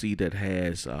you see that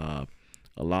has a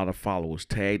lot of followers,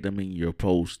 tag them in your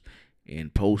post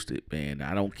and post it, man.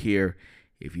 I don't care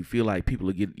if you feel like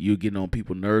you're getting on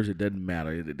people's nerves. It doesn't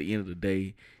matter. At the end of the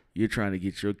day, you're trying to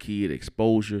get your kid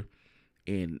exposure.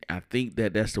 And I think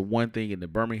that's the one thing in the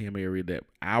Birmingham area that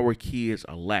our kids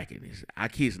are lacking. Our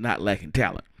kids are not lacking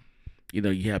talent.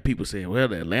 You have people saying, well,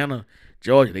 the Atlanta,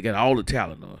 Georgia, they got all the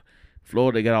talent. Or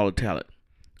Florida, they got all the talent.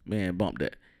 Man, bump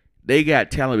that. They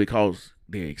got talent because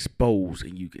they're exposed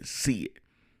and you can see it.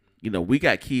 We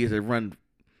got kids that run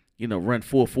 4.4,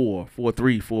 4.3,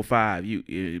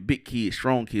 4.5. Big kids,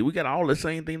 strong kids. We got all the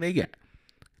same thing they got.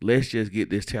 Let's just get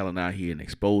this talent out here and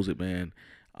expose it, man.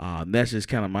 That's just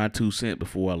kind of my 2 cents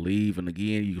before I leave. And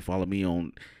again, you can follow me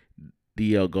on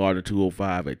DL Gardner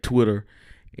 205 at Twitter.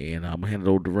 And I'm gonna hand it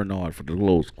over to Renard for the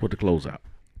closeout.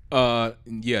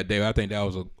 Yeah, Dave, I think that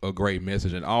was a great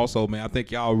message. And also, man, I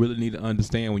think y'all really need to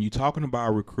understand when you're talking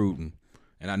about recruiting,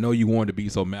 and I know you want to be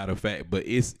so matter of fact, but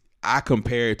I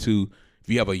compare it to if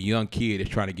you have a young kid that's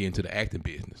trying to get into the acting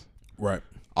business. Right.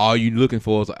 All you're looking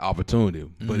for is an opportunity.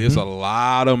 But it's a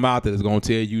lot of them out there that's going to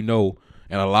tell you no,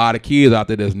 and a lot of kids out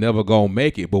there that's never going to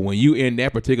make it. But when you in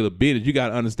that particular business, you got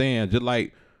to understand, just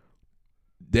like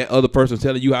that other person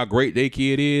telling you how great their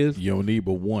kid is. You don't need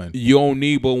but one. You don't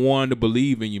need but one to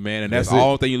believe in you, man. And that's the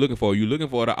only thing you're looking for. You're looking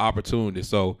for the opportunity.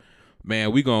 So,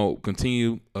 man, we're going to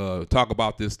continue talk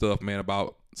about this stuff, man,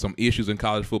 about some issues in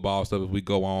college football stuff as we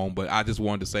go on. But I just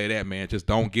wanted to say that, man, just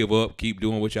don't give up. Keep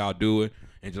doing what y'all doing.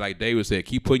 And just like David said,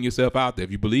 keep putting yourself out there.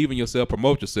 If you believe in yourself,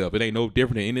 promote yourself. It ain't no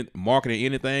different than marketing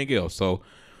anything else. So,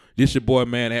 this your boy,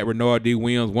 man, at Renard D.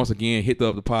 Williams. Once again, hit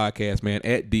up the podcast, man,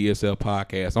 at DSL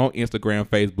Podcast on Instagram,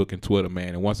 Facebook, and Twitter,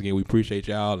 man. And once again, we appreciate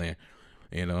y'all. And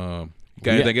you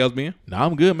got anything else, Ben? No,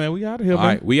 I'm good, man. We out of here, man.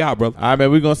 All right, we out, brother. All right, man.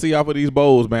 We're going to see y'all for these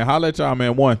bowls, man. Holla at y'all,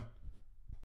 man. One.